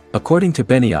written. According to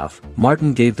Benioff,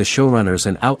 Martin gave the showrunners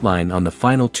an outline on the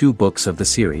final 2 books of the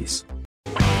series.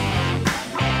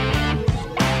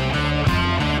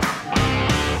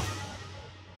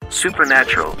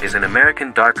 Supernatural is an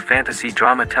American dark fantasy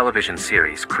drama television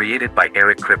series created by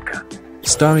Eric Kripke.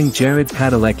 Starring Jared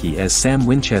Padalecki as Sam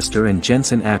Winchester and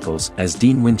Jensen Ackles as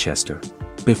Dean Winchester.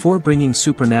 Before bringing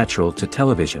Supernatural to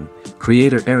television,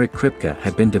 creator Eric Kripke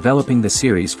had been developing the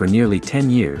series for nearly 10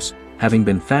 years, having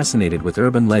been fascinated with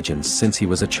urban legends since he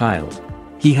was a child.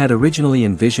 He had originally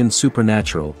envisioned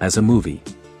Supernatural as a movie.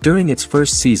 During its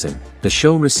first season, the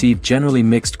show received generally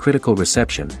mixed critical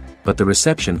reception, but the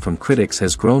reception from critics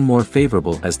has grown more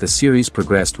favorable as the series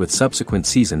progressed, with subsequent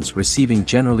seasons receiving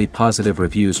generally positive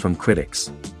reviews from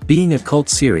critics. Being a cult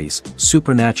series,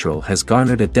 Supernatural has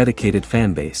garnered a dedicated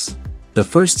fanbase. The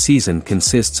first season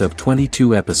consists of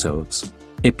 22 episodes.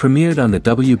 It premiered on the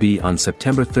WB on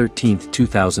September 13,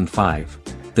 2005.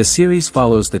 The series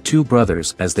follows the 2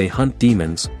 brothers as they hunt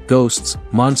demons, ghosts,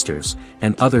 monsters,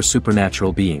 and other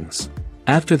supernatural beings.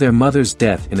 After their mother's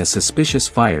death in a suspicious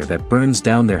fire that burns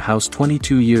down their house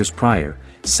 22 years prior,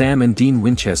 Sam and Dean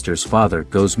Winchester's father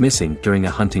goes missing during a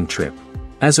hunting trip.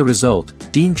 As a result,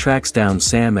 Dean tracks down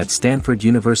Sam at Stanford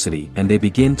University and they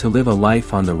begin to live a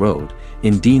life on the road,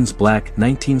 in Dean's black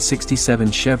 1967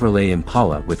 Chevrolet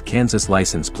Impala with Kansas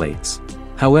license plates.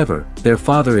 However, their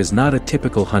father is not a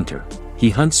typical hunter. He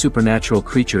hunts supernatural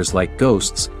creatures like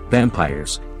ghosts,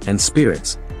 vampires, and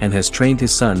spirits, and has trained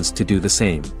his sons to do the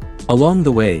same. Along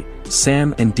the way,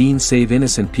 Sam and Dean save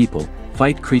innocent people,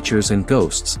 fight creatures and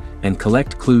ghosts, and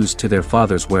collect clues to their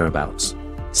father's whereabouts.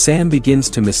 Sam begins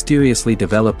to mysteriously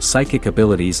develop psychic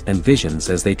abilities and visions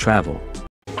as they travel.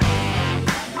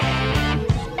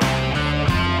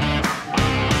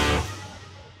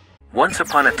 Once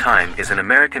Upon a Time is an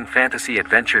American fantasy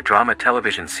adventure drama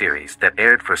television series that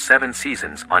aired for 7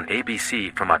 seasons on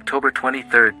ABC from October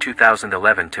 23,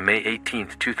 2011 to May 18,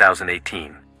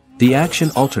 2018. The action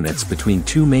alternates between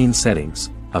 2 main settings,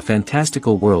 a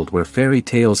fantastical world where fairy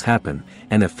tales happen,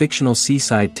 and a fictional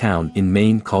seaside town in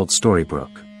Maine called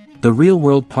Storybrooke. The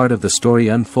real-world part of the story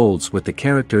unfolds with the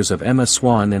characters of Emma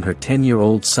Swan and her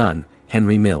 10-year-old son,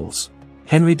 Henry Mills.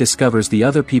 Henry discovers the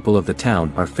other people of the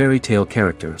town are fairy tale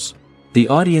characters. The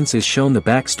audience is shown the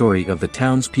backstory of the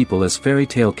town's people as fairy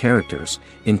tale characters,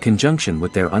 in conjunction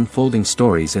with their unfolding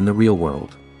stories in the real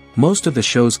world. Most of the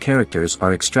show's characters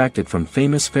are extracted from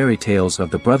famous fairy tales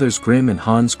of the Brothers Grimm and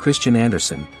Hans Christian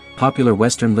Andersen, popular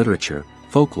Western literature,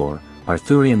 folklore,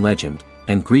 Arthurian legend,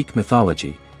 and Greek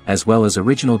mythology, as well as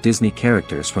original Disney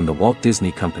characters from the Walt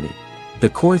Disney Company. The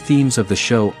core themes of the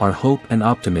show are hope and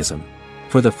optimism.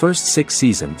 For the first 6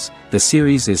 seasons, the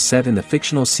series is set in the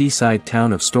fictional seaside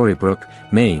town of Storybrooke,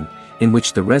 Maine, in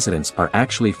which the residents are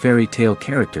actually fairy tale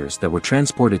characters that were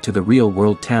transported to the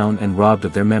real-world town and robbed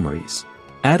of their memories.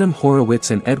 Adam Horowitz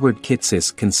and Edward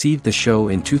Kitsis conceived the show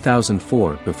in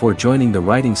 2004 before joining the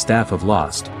writing staff of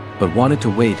Lost, but wanted to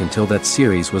wait until that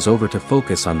series was over to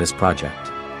focus on this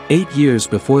project. 8 years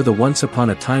before the Once Upon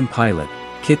a Time pilot,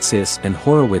 Kitsis and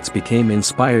Horowitz became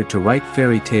inspired to write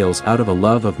fairy tales out of a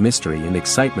love of mystery and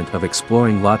excitement of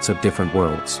exploring lots of different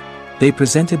worlds. They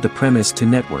presented the premise to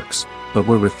networks, but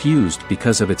were refused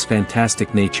because of its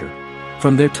fantastic nature.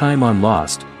 From their time on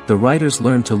Lost, the writers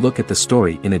learned to look at the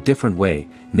story in a different way,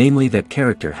 namely that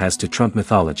character has to trump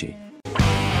mythology.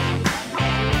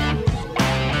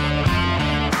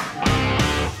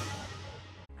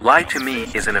 Lie to Me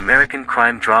is an American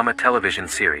crime drama television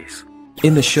series.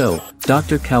 In the show,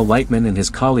 Dr. Cal Lightman and his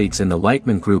colleagues in the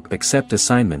Lightman Group accept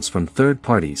assignments from third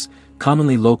parties,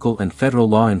 commonly local and federal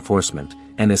law enforcement,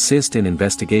 and assist in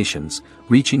investigations,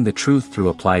 reaching the truth through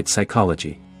applied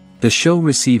psychology. The show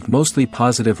received mostly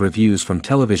positive reviews from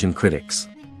television critics.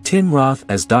 Tim Roth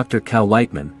as Dr. Cal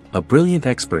Lightman, a brilliant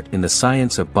expert in the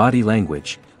science of body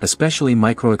language, especially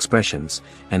microexpressions,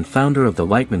 and founder of the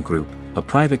Lightman Group, a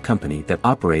private company that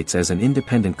operates as an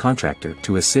independent contractor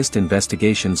to assist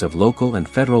investigations of local and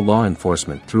federal law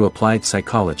enforcement through applied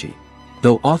psychology.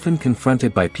 Though often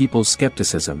confronted by people's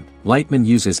skepticism, Lightman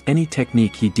uses any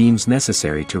technique he deems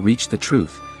necessary to reach the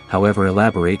truth, however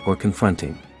elaborate or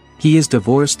confronting. He is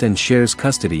divorced and shares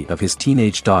custody of his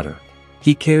teenage daughter.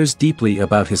 He cares deeply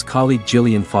about his colleague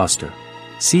Gillian Foster.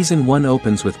 Season 1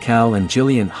 opens with Cal and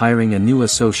Gillian hiring a new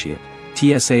associate,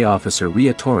 TSA officer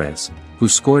Rhea Torres, who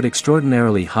scored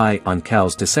extraordinarily high on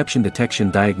Cal's deception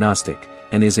detection diagnostic,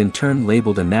 and is in turn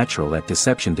labeled a natural at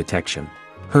deception detection.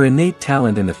 Her innate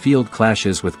talent in the field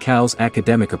clashes with Cal's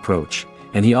academic approach,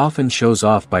 and he often shows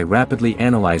off by rapidly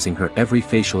analyzing her every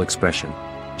facial expression.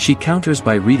 She counters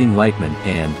by reading Lightman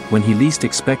and, when he least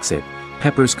expects it,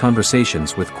 peppers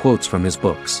conversations with quotes from his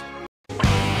books.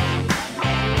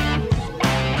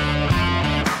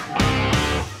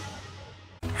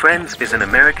 Friends is an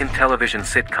American television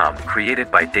sitcom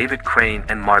created by David Crane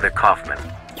and Marta Kaufman.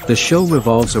 The show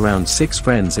revolves around 6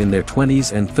 friends in their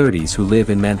 20s and 30s who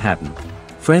live in Manhattan.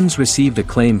 Friends received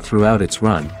acclaim throughout its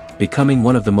run, becoming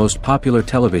one of the most popular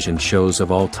television shows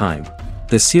of all time.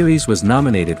 The series was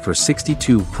nominated for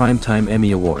 62 Primetime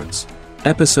Emmy Awards.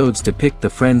 Episodes depict the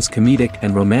friends' comedic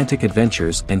and romantic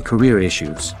adventures and career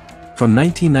issues. From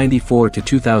 1994 to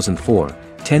 2004,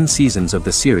 10 seasons of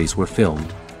the series were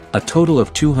filmed. A total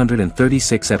of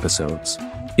 236 episodes.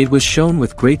 It was shown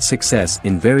with great success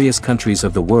in various countries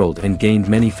of the world and gained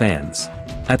many fans.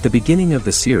 At the beginning of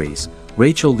the series,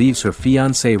 Rachel leaves her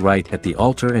fiancé right at the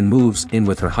altar and moves in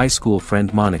with her high school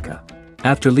friend Monica.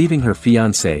 After leaving her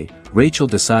fiancé, Rachel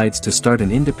decides to start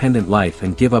an independent life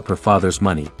and give up her father's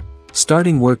money.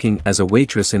 Starting working as a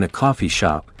waitress in a coffee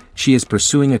shop, she is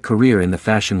pursuing a career in the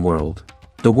fashion world.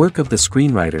 The work of the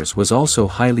screenwriters was also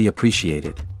highly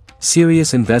appreciated.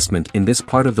 Serious investment in this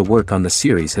part of the work on the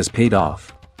series has paid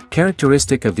off.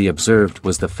 Characteristic of The Observed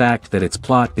was the fact that its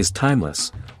plot is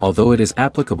timeless, although it is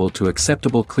applicable to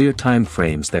acceptable clear time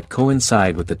frames that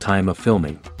coincide with the time of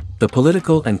filming. The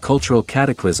political and cultural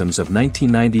cataclysms of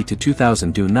 1990 to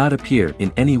 2000 do not appear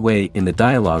in any way in the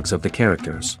dialogues of the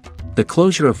characters. The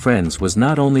closure of Friends was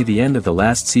not only the end of the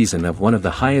last season of one of the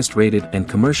highest-rated and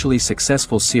commercially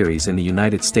successful series in the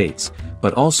United States,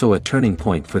 but also a turning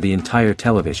point for the entire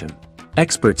television.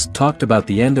 Experts talked about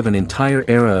the end of an entire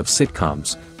era of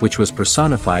sitcoms, which was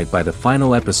personified by the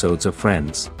final episodes of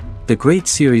Friends. The great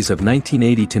series of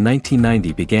 1980 to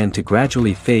 1990 began to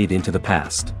gradually fade into the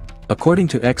past. According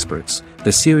to experts,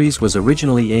 the series was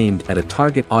originally aimed at a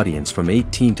target audience from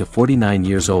 18 to 49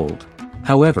 years old.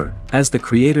 However, as the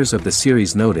creators of the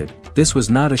series noted, this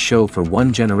was not a show for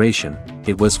one generation,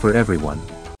 it was for everyone.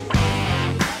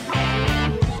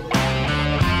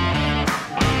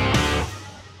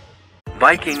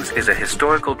 Vikings is a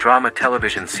historical drama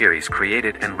television series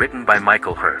created and written by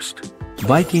Michael Hurst.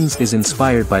 Vikings is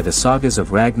inspired by the sagas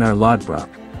of Ragnar Lodbrok,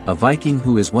 a Viking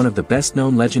who is one of the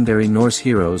best-known legendary Norse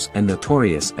heroes and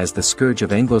notorious as the scourge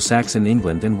of Anglo-Saxon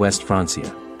England and West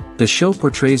Francia. The show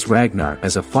portrays Ragnar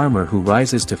as a farmer who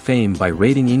rises to fame by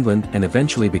raiding England and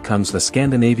eventually becomes the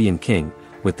Scandinavian king,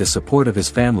 with the support of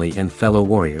his family and fellow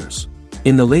warriors.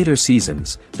 In the later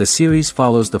seasons, the series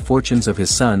follows the fortunes of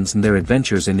his sons and their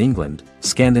adventures in England,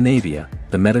 Scandinavia,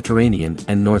 the Mediterranean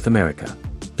and North America.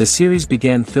 The series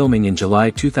began filming in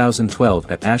July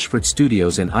 2012 at Ashford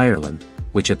Studios in Ireland,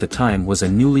 which at the time was a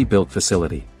newly built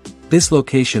facility. This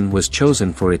location was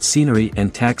chosen for its scenery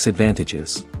and tax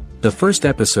advantages. The first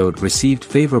episode received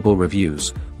favorable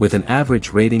reviews, with an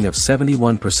average rating of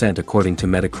 71% according to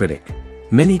Metacritic.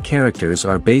 Many characters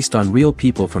are based on real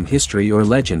people from history or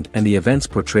legend, and the events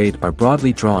portrayed are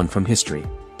broadly drawn from history.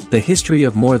 The history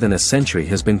of more than a century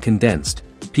has been condensed,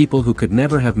 people who could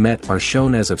never have met are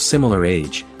shown as of similar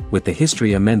age, with the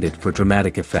history amended for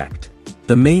dramatic effect.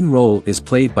 The main role is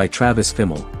played by Travis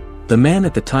Fimmel. The man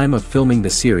at the time of filming the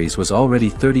series was already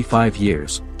 35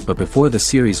 years, but before the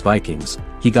series Vikings,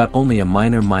 he got only a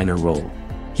minor role.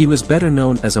 He was better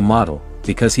known as a model,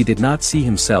 because he did not see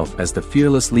himself as the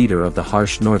fearless leader of the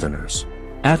harsh Northerners.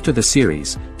 After the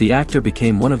series, the actor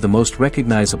became one of the most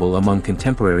recognizable among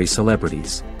contemporary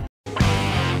celebrities.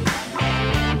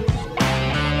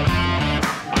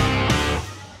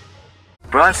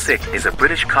 Bra Sick is a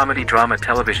British comedy drama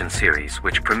television series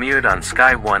which premiered on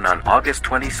Sky One on August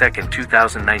 22,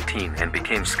 2019 and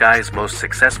became Sky's most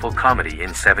successful comedy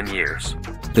in 7 years.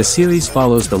 The series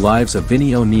follows the lives of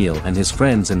Vinnie O'Neill and his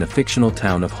friends in the fictional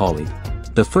town of Hawley.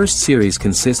 The first series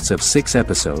consists of 6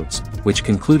 episodes, which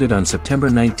concluded on September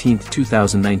 19,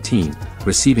 2019,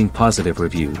 receiving positive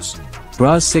reviews.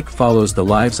 Bra Sick follows the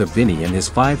lives of Vinnie and his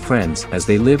 5 friends as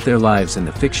they live their lives in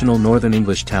the fictional Northern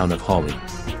English town of Hawley.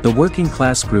 The working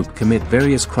class group commit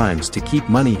various crimes to keep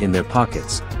money in their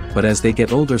pockets, but as they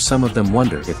get older some of them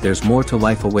wonder if there's more to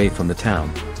life away from the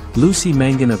town. Lucy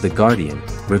Mangan of The Guardian,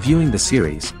 reviewing the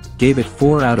series, gave it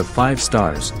 4 out of 5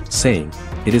 stars, saying,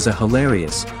 "It is a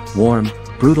hilarious, warm,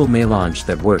 brutal melange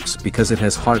that works because it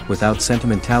has heart without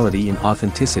sentimentality and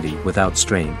authenticity without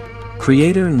strain."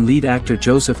 Creator and lead actor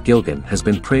Joseph Gilgun has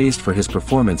been praised for his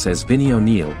performance as Vinny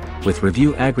O'Neill, with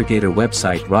review aggregator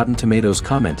website Rotten Tomatoes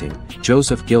commenting,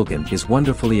 "Joseph Gilgun is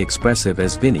wonderfully expressive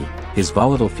as Vinny, his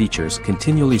volatile features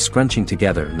continually scrunching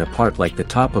together and apart like the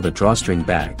top of a drawstring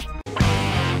bag."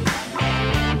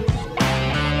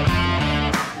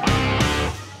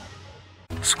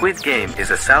 Squid Game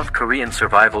is a South Korean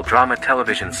survival drama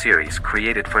television series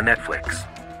created for Netflix.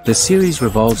 The series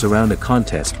revolves around a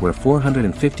contest where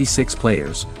 456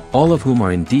 players, all of whom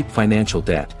are in deep financial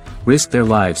debt, risk their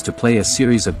lives to play a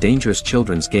series of dangerous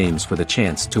children's games for the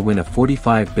chance to win a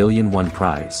 45 billion won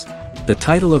prize. The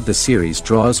title of the series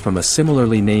draws from a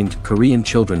similarly named Korean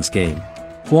children's game.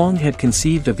 Hwang had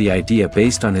conceived of the idea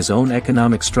based on his own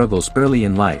economic struggles early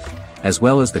in life, as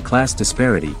well as the class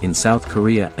disparity in South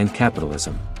Korea and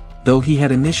capitalism. Though he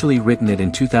had initially written it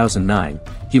in 2009,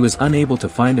 he was unable to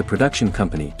find a production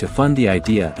company to fund the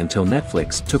idea until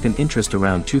Netflix took an interest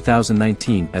around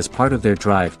 2019 as part of their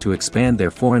drive to expand their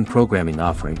foreign programming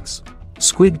offerings.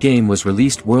 Squid Game was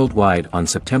released worldwide on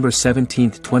September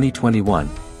 17, 2021,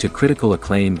 to critical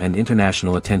acclaim and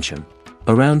international attention.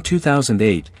 Around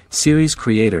 2008, series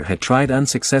creator had tried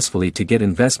unsuccessfully to get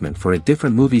investment for a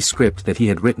different movie script that he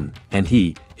had written, and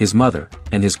he, his mother,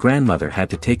 and his grandmother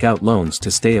had to take out loans to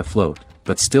stay afloat,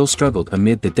 but still struggled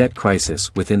amid the debt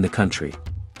crisis within the country.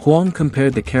 Hwang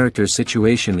compared the character's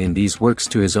situation in these works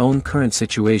to his own current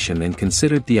situation and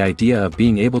considered the idea of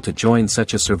being able to join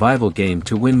such a survival game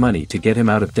to win money to get him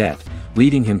out of debt,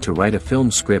 leading him to write a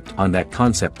film script on that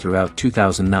concept throughout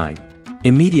 2009.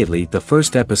 Immediately the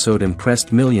first episode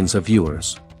impressed millions of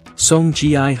viewers. Song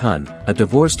Ji-hun, a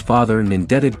divorced father and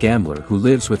indebted gambler who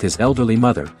lives with his elderly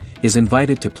mother, is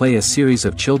invited to play a series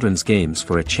of children's games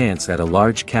for a chance at a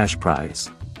large cash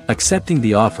prize. Accepting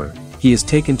the offer, he is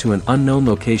taken to an unknown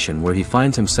location where he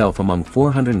finds himself among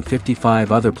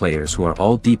 455 other players who are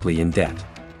all deeply in debt.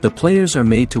 The players are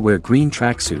made to wear green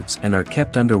tracksuits and are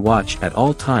kept under watch at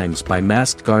all times by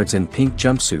masked guards in pink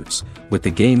jumpsuits, with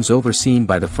the games overseen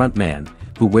by the front man,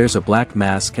 who wears a black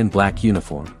mask and black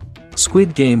uniform.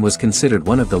 Squid Game was considered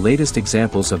one of the latest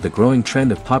examples of the growing trend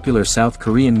of popular South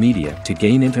Korean media to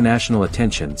gain international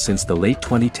attention since the late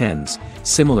 2010s,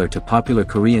 similar to popular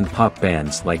Korean pop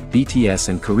bands like BTS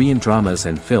and Korean dramas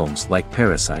and films like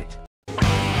Parasite.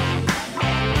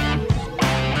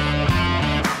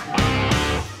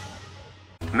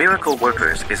 Miracle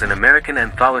Workers is an American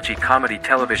anthology comedy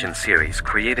television series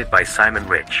created by Simon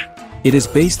Rich. It is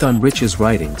based on Rich's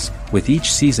writings, with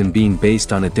each season being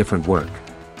based on a different work.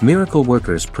 Miracle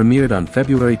Workers premiered on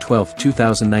February 12,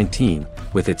 2019,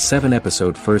 with its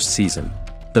 7-episode first season.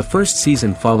 The first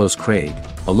season follows Craig,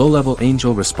 a low-level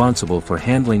angel responsible for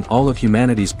handling all of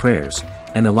humanity's prayers,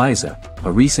 and Eliza,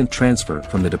 a recent transfer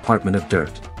from the Department of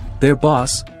Dirt. Their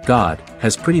boss, God,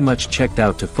 has pretty much checked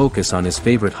out to focus on his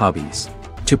favorite hobbies.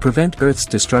 To prevent Earth's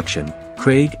destruction,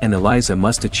 Craig and Eliza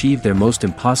must achieve their most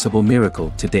impossible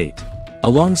miracle to date.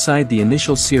 Alongside the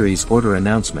initial series order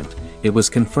announcement, it was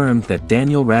confirmed that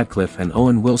Daniel Radcliffe and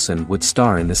Owen Wilson would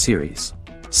star in the series.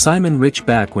 Simon Rich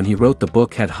back when he wrote the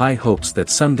book had high hopes that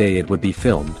someday it would be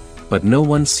filmed, but no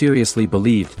one seriously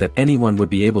believed that anyone would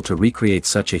be able to recreate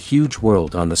such a huge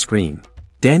world on the screen.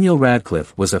 Daniel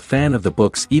Radcliffe was a fan of the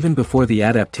books even before the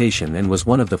adaptation and was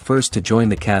one of the first to join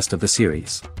the cast of the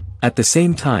series. At the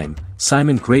same time,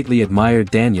 Simon greatly admired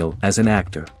Daniel as an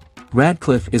actor.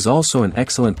 Radcliffe is also an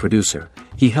excellent producer.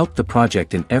 He helped the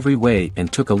project in every way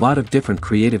and took a lot of different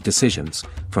creative decisions,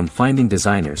 from finding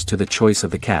designers to the choice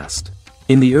of the cast.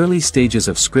 In the early stages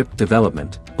of script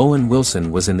development, Owen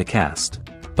Wilson was in the cast.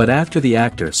 But after the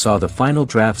actor saw the final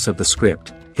drafts of the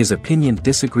script, his opinion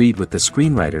disagreed with the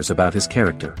screenwriters about his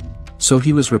character. So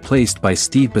he was replaced by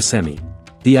Steve Buscemi.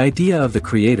 The idea of the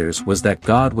creators was that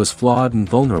God was flawed and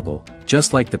vulnerable,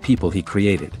 just like the people he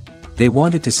created. They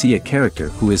wanted to see a character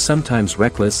who is sometimes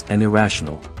reckless and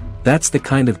irrational. That's the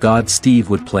kind of God Steve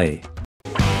would play.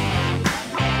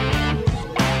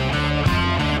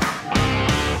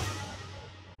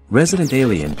 Resident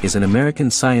Alien is an American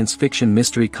science fiction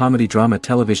mystery comedy drama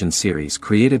television series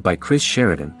created by Chris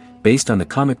Sheridan, based on the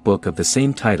comic book of the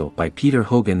same title by Peter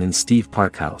Hogan and Steve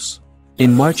Parkhouse.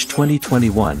 In March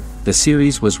 2021, the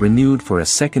series was renewed for a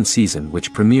second season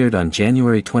which premiered on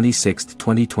January 26,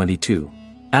 2022.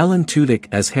 Alan Tudyk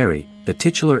as Harry, the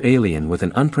titular alien with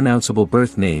an unpronounceable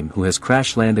birth name who has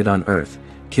crash-landed on Earth,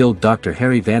 killed Dr.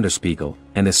 Harry Vanderspiegel,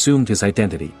 and assumed his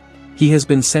identity. He has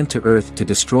been sent to Earth to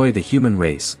destroy the human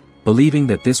race, believing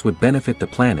that this would benefit the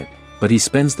planet, but he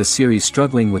spends the series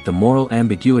struggling with the moral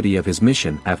ambiguity of his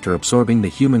mission after absorbing the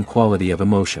human quality of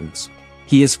emotions.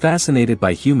 He is fascinated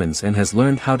by humans and has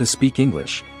learned how to speak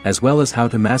English, as well as how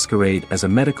to masquerade as a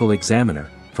medical examiner,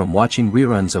 from watching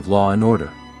reruns of Law &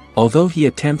 Order. Although he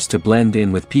attempts to blend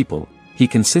in with people, he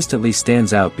consistently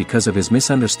stands out because of his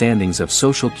misunderstandings of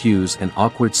social cues and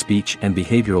awkward speech and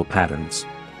behavioral patterns.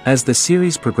 As the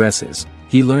series progresses,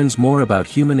 he learns more about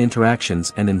human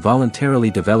interactions and involuntarily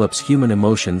develops human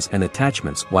emotions and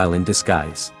attachments while in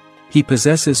disguise. He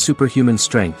possesses superhuman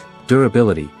strength,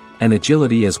 durability, and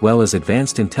agility as well as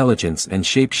advanced intelligence and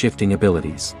shape-shifting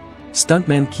abilities.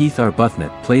 Stuntman Keith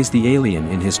Arbuthnot plays the alien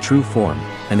in his true form,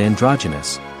 an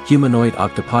androgynous, humanoid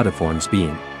octopodiforms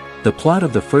being. The plot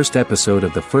of the first episode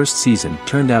of the first season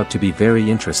turned out to be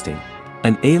very interesting.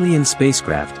 An alien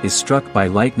spacecraft is struck by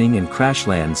lightning and crash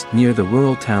lands near the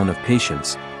rural town of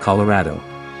Patience, Colorado.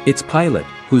 Its pilot,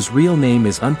 whose real name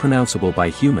is unpronounceable by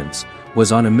humans,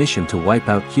 was on a mission to wipe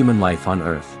out human life on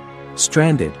Earth.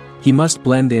 Stranded, he must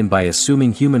blend in by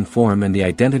assuming human form and the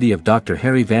identity of Dr.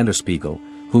 Harry Vanderspiegel,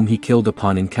 whom he killed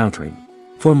upon encountering.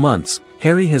 For months,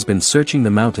 Harry has been searching the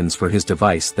mountains for his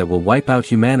device that will wipe out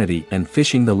humanity and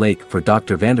fishing the lake for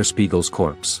Dr. Vanderspiegel's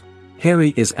corpse.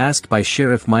 Harry is asked by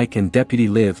Sheriff Mike and Deputy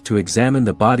Liv to examine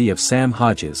the body of Sam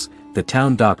Hodges, the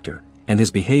town doctor, and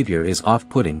his behavior is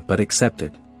off-putting but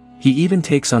accepted. He even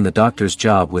takes on the doctor's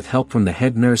job with help from the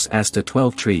head nurse Asta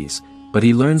 12 Trees, but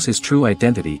he learns his true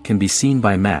identity can be seen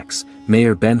by Max,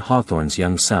 Mayor Ben Hawthorne's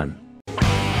young son.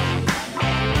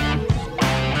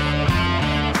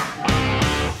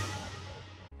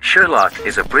 Sherlock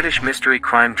is a British mystery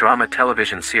crime drama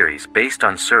television series based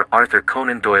on Sir Arthur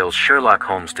Conan Doyle's Sherlock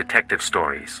Holmes detective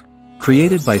stories.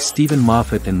 Created by Stephen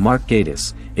Moffat and Mark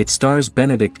Gatiss, it stars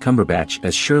Benedict Cumberbatch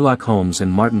as Sherlock Holmes and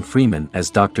Martin Freeman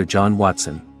as Dr. John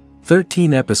Watson.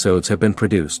 13 episodes have been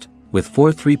produced, with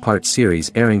 4 three-part series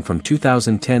airing from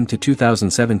 2010 to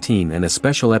 2017 and a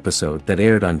special episode that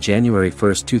aired on January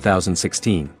 1,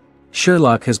 2016.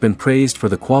 Sherlock has been praised for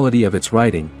the quality of its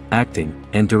writing, acting,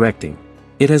 and directing.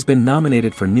 It has been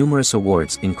nominated for numerous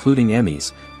awards including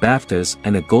Emmys, BAFTAs,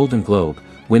 and a Golden Globe,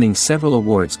 winning several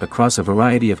awards across a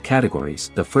variety of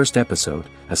categories. The first episode,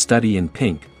 A Study in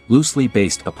Pink, loosely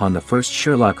based upon the first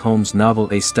Sherlock Holmes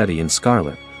novel A Study in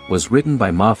Scarlet, was written by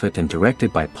Moffat and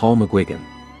directed by Paul McGuigan.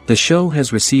 The show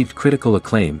has received critical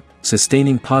acclaim,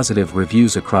 sustaining positive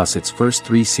reviews across its first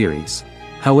 3 series.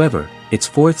 However, its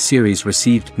 4th series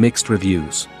received mixed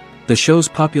reviews. The show's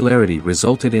popularity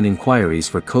resulted in inquiries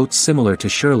for coats similar to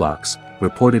Sherlock's,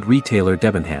 reported retailer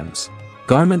Debenhams.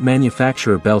 Garment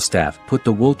manufacturer Belstaff put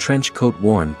the wool trench coat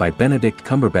worn by Benedict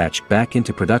Cumberbatch back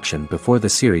into production before the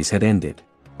series had ended.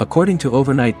 According to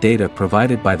overnight data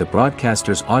provided by the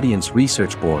broadcaster's Audience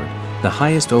Research Board, the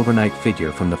highest overnight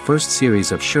figure from the first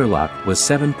series of Sherlock was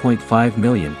 7.5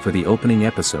 million for the opening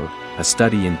episode, A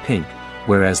Study in Pink,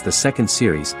 whereas the second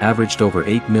series averaged over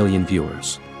 8 million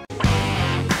viewers.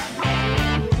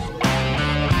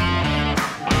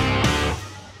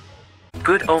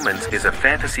 Good Omens is a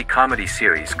fantasy comedy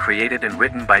series created and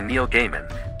written by Neil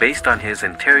Gaiman, based on his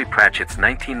and Terry Pratchett's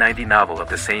 1990 novel of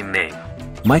the same name.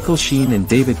 Michael Sheen and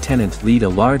David Tennant lead a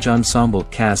large ensemble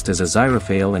cast as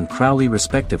Aziraphale and Crowley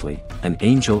respectively, an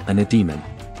angel and a demon.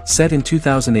 Set in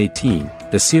 2018,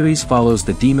 the series follows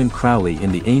the demon Crowley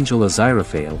and the angel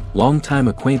Aziraphale, longtime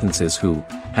acquaintances who,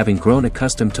 having grown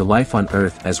accustomed to life on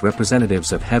Earth as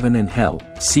representatives of heaven and hell,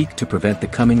 seek to prevent the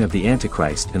coming of the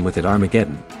Antichrist and with it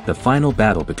Armageddon, the final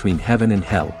battle between heaven and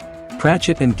hell.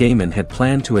 Pratchett and Gaiman had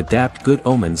planned to adapt Good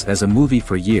Omens as a movie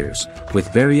for years,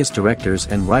 with various directors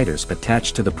and writers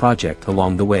attached to the project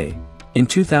along the way. In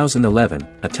 2011,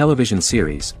 a television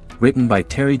series, written by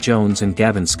Terry Jones and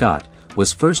Gavin Scott,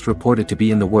 was first reported to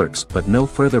be in the works but no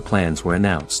further plans were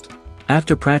announced.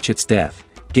 After Pratchett's death,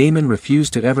 Gaiman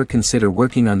refused to ever consider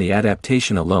working on the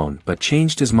adaptation alone but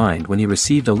changed his mind when he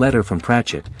received a letter from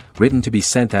Pratchett, written to be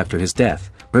sent after his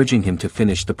death, urging him to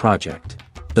finish the project.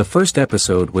 The first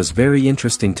episode was very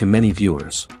interesting to many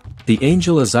viewers. The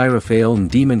angel Aziraphale and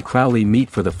demon Crowley meet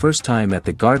for the first time at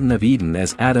the Garden of Eden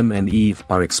as Adam and Eve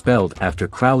are expelled after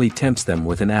Crowley tempts them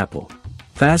with an apple.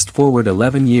 Fast forward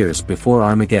 11 years before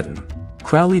Armageddon.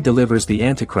 Crowley delivers the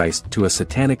Antichrist to a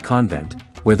satanic convent,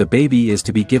 where the baby is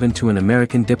to be given to an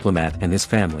American diplomat and his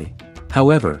family.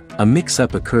 However, a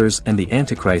mix-up occurs and the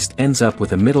Antichrist ends up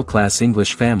with a middle-class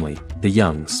English family, the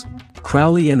Youngs.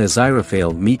 Crowley and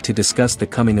Aziraphale meet to discuss the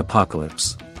coming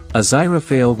apocalypse.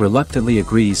 Aziraphale reluctantly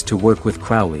agrees to work with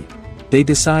Crowley. They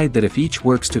decide that if each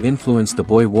works to influence the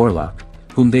boy Warlock,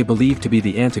 whom they believe to be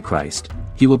the Antichrist,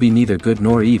 he will be neither good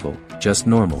nor evil, just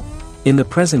normal. In the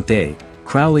present day,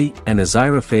 Crowley and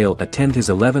Aziraphale attend his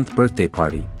 11th birthday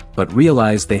party, but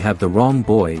realize they have the wrong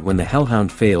boy when the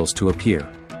Hellhound fails to appear.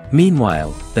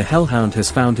 Meanwhile, the Hellhound has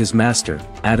found his master,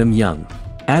 Adam Young.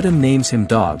 Adam names him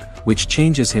Dog, which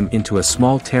changes him into a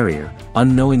small terrier,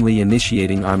 unknowingly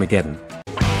initiating Armageddon.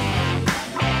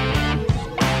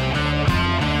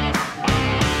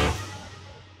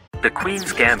 The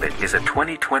Queen's Gambit is a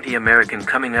 2020 American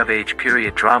coming-of-age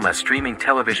period drama streaming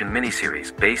television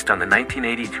miniseries based on the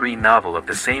 1983 novel of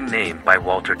the same name by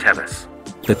Walter Tevis.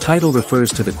 The title refers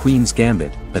to the Queen's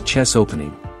Gambit, a chess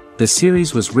opening. The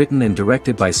series was written and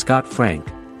directed by Scott Frank,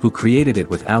 who created it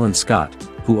with Alan Scott,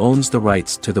 who owns the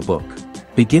rights to the book.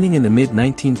 Beginning in the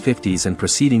mid-1950s and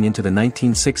proceeding into the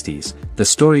 1960s, the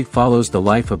story follows the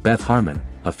life of Beth Harmon,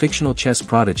 a fictional chess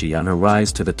prodigy on her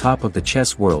rise to the top of the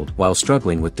chess world while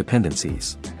struggling with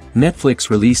dependencies.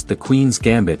 Netflix released The Queen's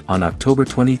Gambit on October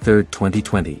 23,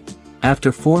 2020.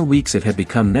 After 4 weeks it had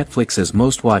become Netflix's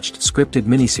most watched scripted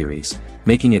miniseries,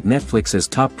 making it Netflix's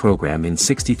top program in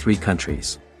 63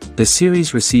 countries. The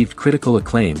series received critical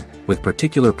acclaim, with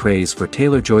particular praise for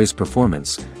Taylor-Joy's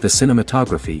performance, the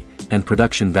cinematography, and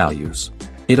production values.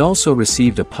 It also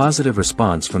received a positive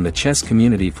response from the chess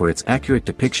community for its accurate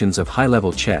depictions of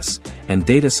high-level chess, and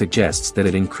data suggests that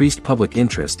it increased public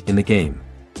interest in the game.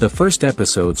 The first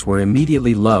episodes were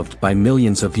immediately loved by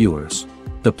millions of viewers.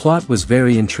 The plot was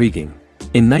very intriguing.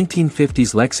 In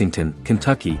 1950s Lexington,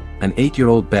 Kentucky, an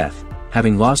 8-year-old Beth,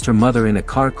 having lost her mother in a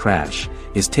car crash,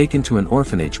 is taken to an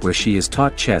orphanage where she is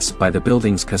taught chess by the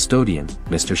building's custodian,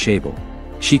 Mr. Schabel.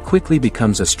 She quickly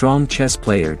becomes a strong chess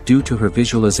player due to her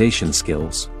visualization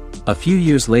skills. A few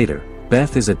years later,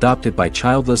 Beth is adopted by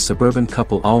childless suburban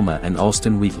couple Alma and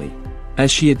Alston Wheatley.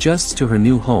 As she adjusts to her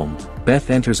new home, Beth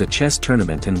enters a chess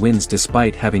tournament and wins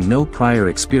despite having no prior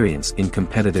experience in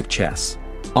competitive chess.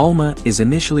 Alma is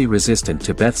initially resistant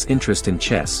to Beth's interest in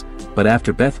chess, but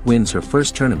after Beth wins her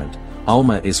first tournament,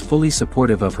 Alma is fully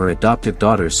supportive of her adoptive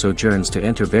daughter's sojourns to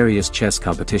enter various chess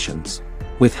competitions.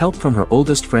 With help from her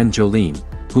oldest friend Jolene,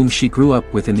 whom she grew up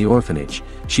with in the orphanage,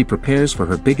 she prepares for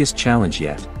her biggest challenge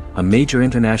yet, a major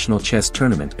international chess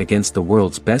tournament against the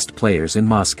world's best players in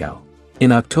Moscow.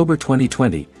 In October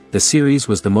 2020, the series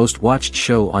was the most watched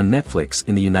show on Netflix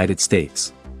in the United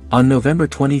States. On November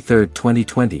 23,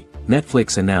 2020,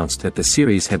 Netflix announced that the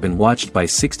series had been watched by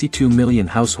 62 million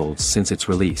households since its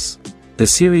release. The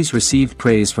series received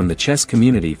praise from the chess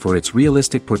community for its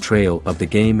realistic portrayal of the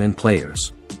game and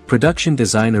players. Production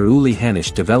designer Uli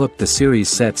Hanisch developed the series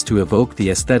sets to evoke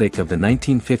the aesthetic of the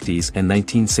 1950s and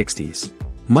 1960s.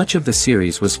 Much of the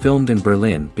series was filmed in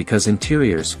Berlin because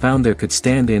interiors found there could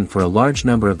stand in for a large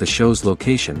number of the show's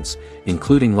locations,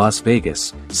 including Las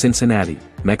Vegas, Cincinnati,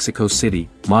 Mexico City,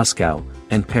 Moscow,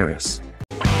 and Paris.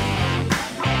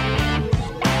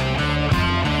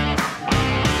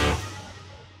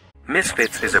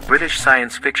 Misfits is a British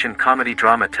science fiction comedy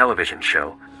drama television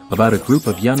show about a group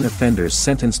of young offenders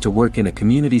sentenced to work in a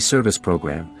community service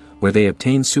program, where they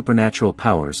obtain supernatural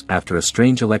powers after a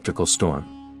strange electrical storm.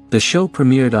 The show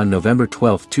premiered on November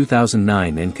 12,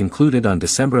 2009 and concluded on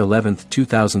December 11,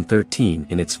 2013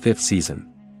 in its 5th season.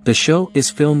 The show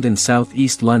is filmed in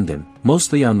southeast London,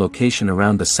 mostly on location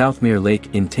around the Southmere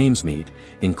Lake in Thamesmead,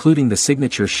 including the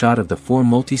signature shot of the 4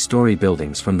 multi-story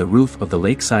buildings from the roof of the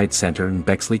Lakeside Centre in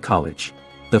Bexley College.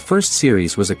 The first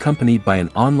series was accompanied by an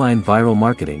online viral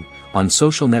marketing on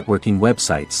social networking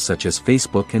websites such as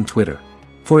Facebook and Twitter.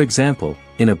 For example,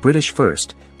 in a British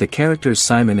first, the characters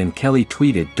Simon and Kelly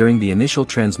tweeted during the initial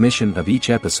transmission of each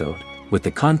episode, with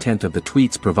the content of the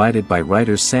tweets provided by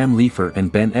writers Sam Leifer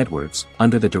and Ben Edwards,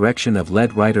 under the direction of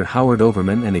lead writer Howard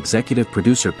Overman and executive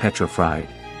producer Petra Fried.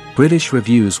 British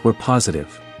reviews were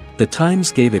positive. The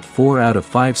Times gave it 4 out of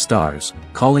 5 stars,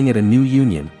 calling it a new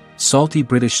union, salty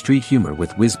British street humor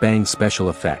with whiz-bang special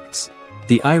effects.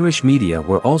 The Irish media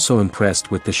were also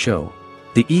impressed with the show.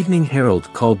 The Evening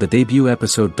Herald called the debut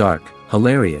episode dark,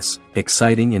 hilarious,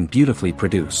 exciting and beautifully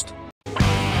produced.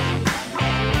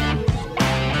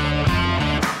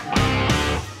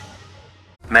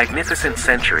 Magnificent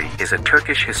Century is a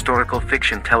Turkish historical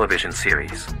fiction television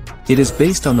series. It is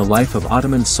based on the life of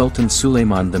Ottoman Sultan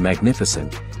Süleyman the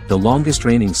Magnificent, the longest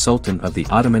reigning sultan of the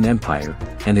Ottoman Empire,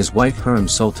 and his wife Hürrem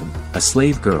Sultan, a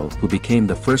slave girl who became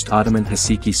the first Ottoman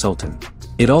Haseki Sultan.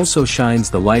 It also shines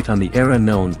the light on the era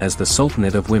known as the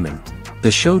Sultanate of Women.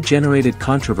 The show generated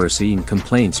controversy and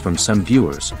complaints from some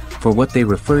viewers, for what they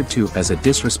referred to as a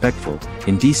disrespectful,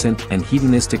 indecent and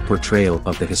hedonistic portrayal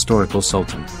of the historical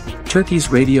sultan.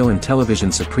 Turkey's Radio and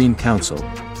Television Supreme Council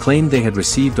claimed they had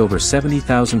received over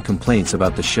 70,000 complaints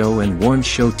about the show and warned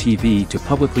Show TV to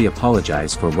publicly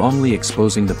apologize for wrongly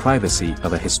exposing the privacy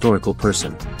of a historical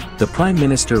person. The Prime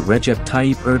Minister Recep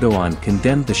Tayyip Erdogan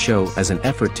condemned the show as an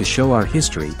effort to show our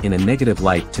history in a negative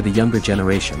light to the younger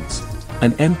generations.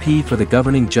 An MP for the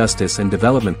governing Justice and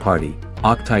Development Party,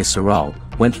 Oktay Saral,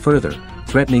 went further,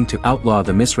 threatening to outlaw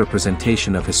the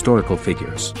misrepresentation of historical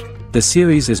figures. The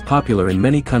series is popular in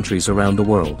many countries around the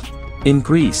world. In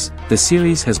Greece, the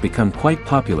series has become quite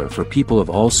popular for people of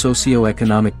all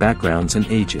socio-economic backgrounds and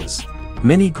ages.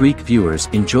 Many Greek viewers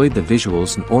enjoyed the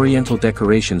visuals and oriental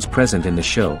decorations present in the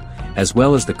show, as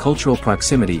well as the cultural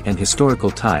proximity and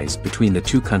historical ties between the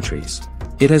two countries.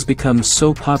 It has become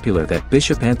so popular that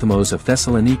Bishop Anthimos of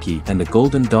Thessaloniki and the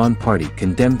Golden Dawn Party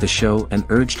condemned the show and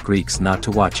urged Greeks not to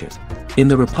watch it. In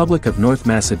the Republic of North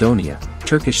Macedonia,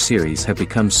 Turkish series have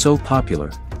become so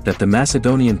popular that the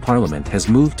Macedonian parliament has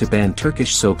moved to ban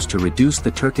Turkish soaps to reduce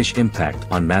the Turkish impact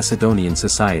on Macedonian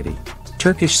society.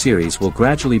 Turkish series will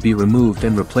gradually be removed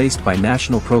and replaced by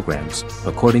national programs,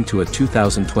 according to a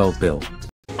 2012 bill.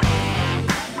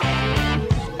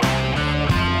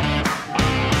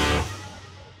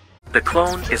 The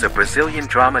Clone is a Brazilian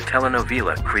drama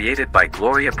telenovela created by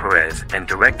Gloria Perez and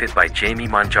directed by Jamie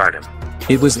Monjardim.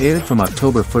 It was aired from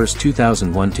October 1,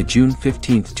 2001 to June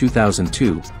 15,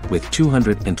 2002, with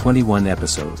 221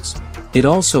 episodes. It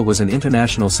also was an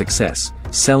international success,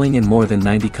 selling in more than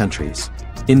 90 countries.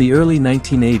 In the early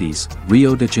 1980s,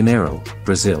 Rio de Janeiro,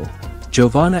 Brazil.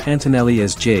 Giovanna Antonelli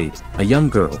as Jade, a young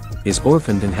girl, is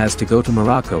orphaned and has to go to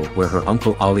Morocco where her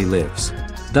uncle Ali lives.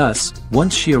 Thus,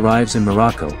 once she arrives in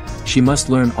Morocco, she must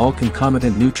learn all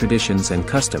concomitant new traditions and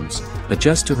customs,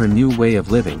 adjust to her new way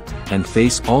of living, and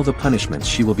face all the punishments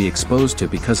she will be exposed to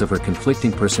because of her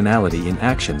conflicting personality in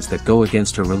actions that go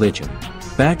against her religion.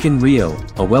 Back in Rio,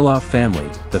 a well-off family,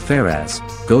 the Ferraz,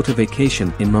 go to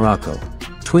vacation in Morocco.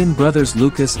 Twin brothers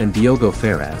Lucas and Diogo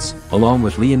Ferraz, along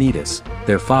with Leonidas,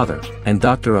 their father, and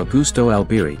Dr. Augusto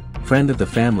Albiri, friend of the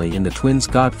family and the twins'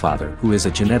 godfather who is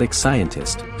a genetic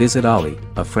scientist, visit Ali,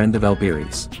 a friend of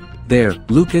Albiri's. There,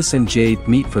 Lucas and Jade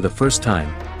meet for the first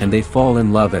time, and they fall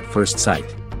in love at first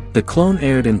sight. The Clone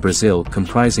aired in Brazil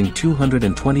comprising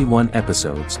 221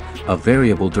 episodes, of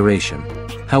variable duration.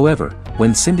 However,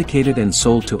 when syndicated and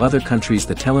sold to other countries,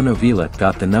 the telenovela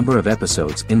got the number of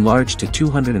episodes enlarged to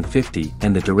 250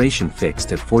 and the duration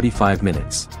fixed at 45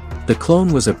 minutes. The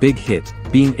Clone was a big hit,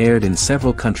 being aired in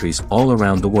several countries all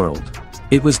around the world.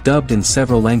 It was dubbed in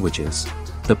several languages.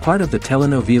 The part of the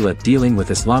telenovela dealing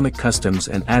with Islamic customs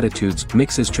and attitudes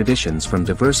mixes traditions from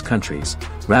diverse countries,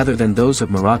 rather than those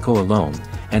of Morocco alone,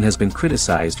 and has been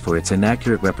criticized for its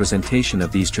inaccurate representation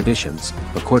of these traditions,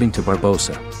 according to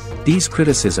Barbosa. These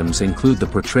criticisms include the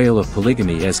portrayal of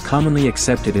polygamy as commonly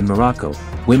accepted in Morocco,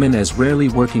 women as rarely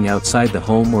working outside the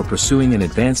home or pursuing an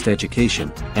advanced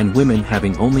education, and women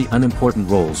having only unimportant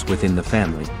roles within the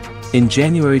family. In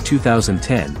January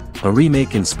 2010, a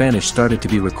remake in Spanish started to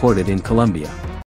be recorded in Colombia.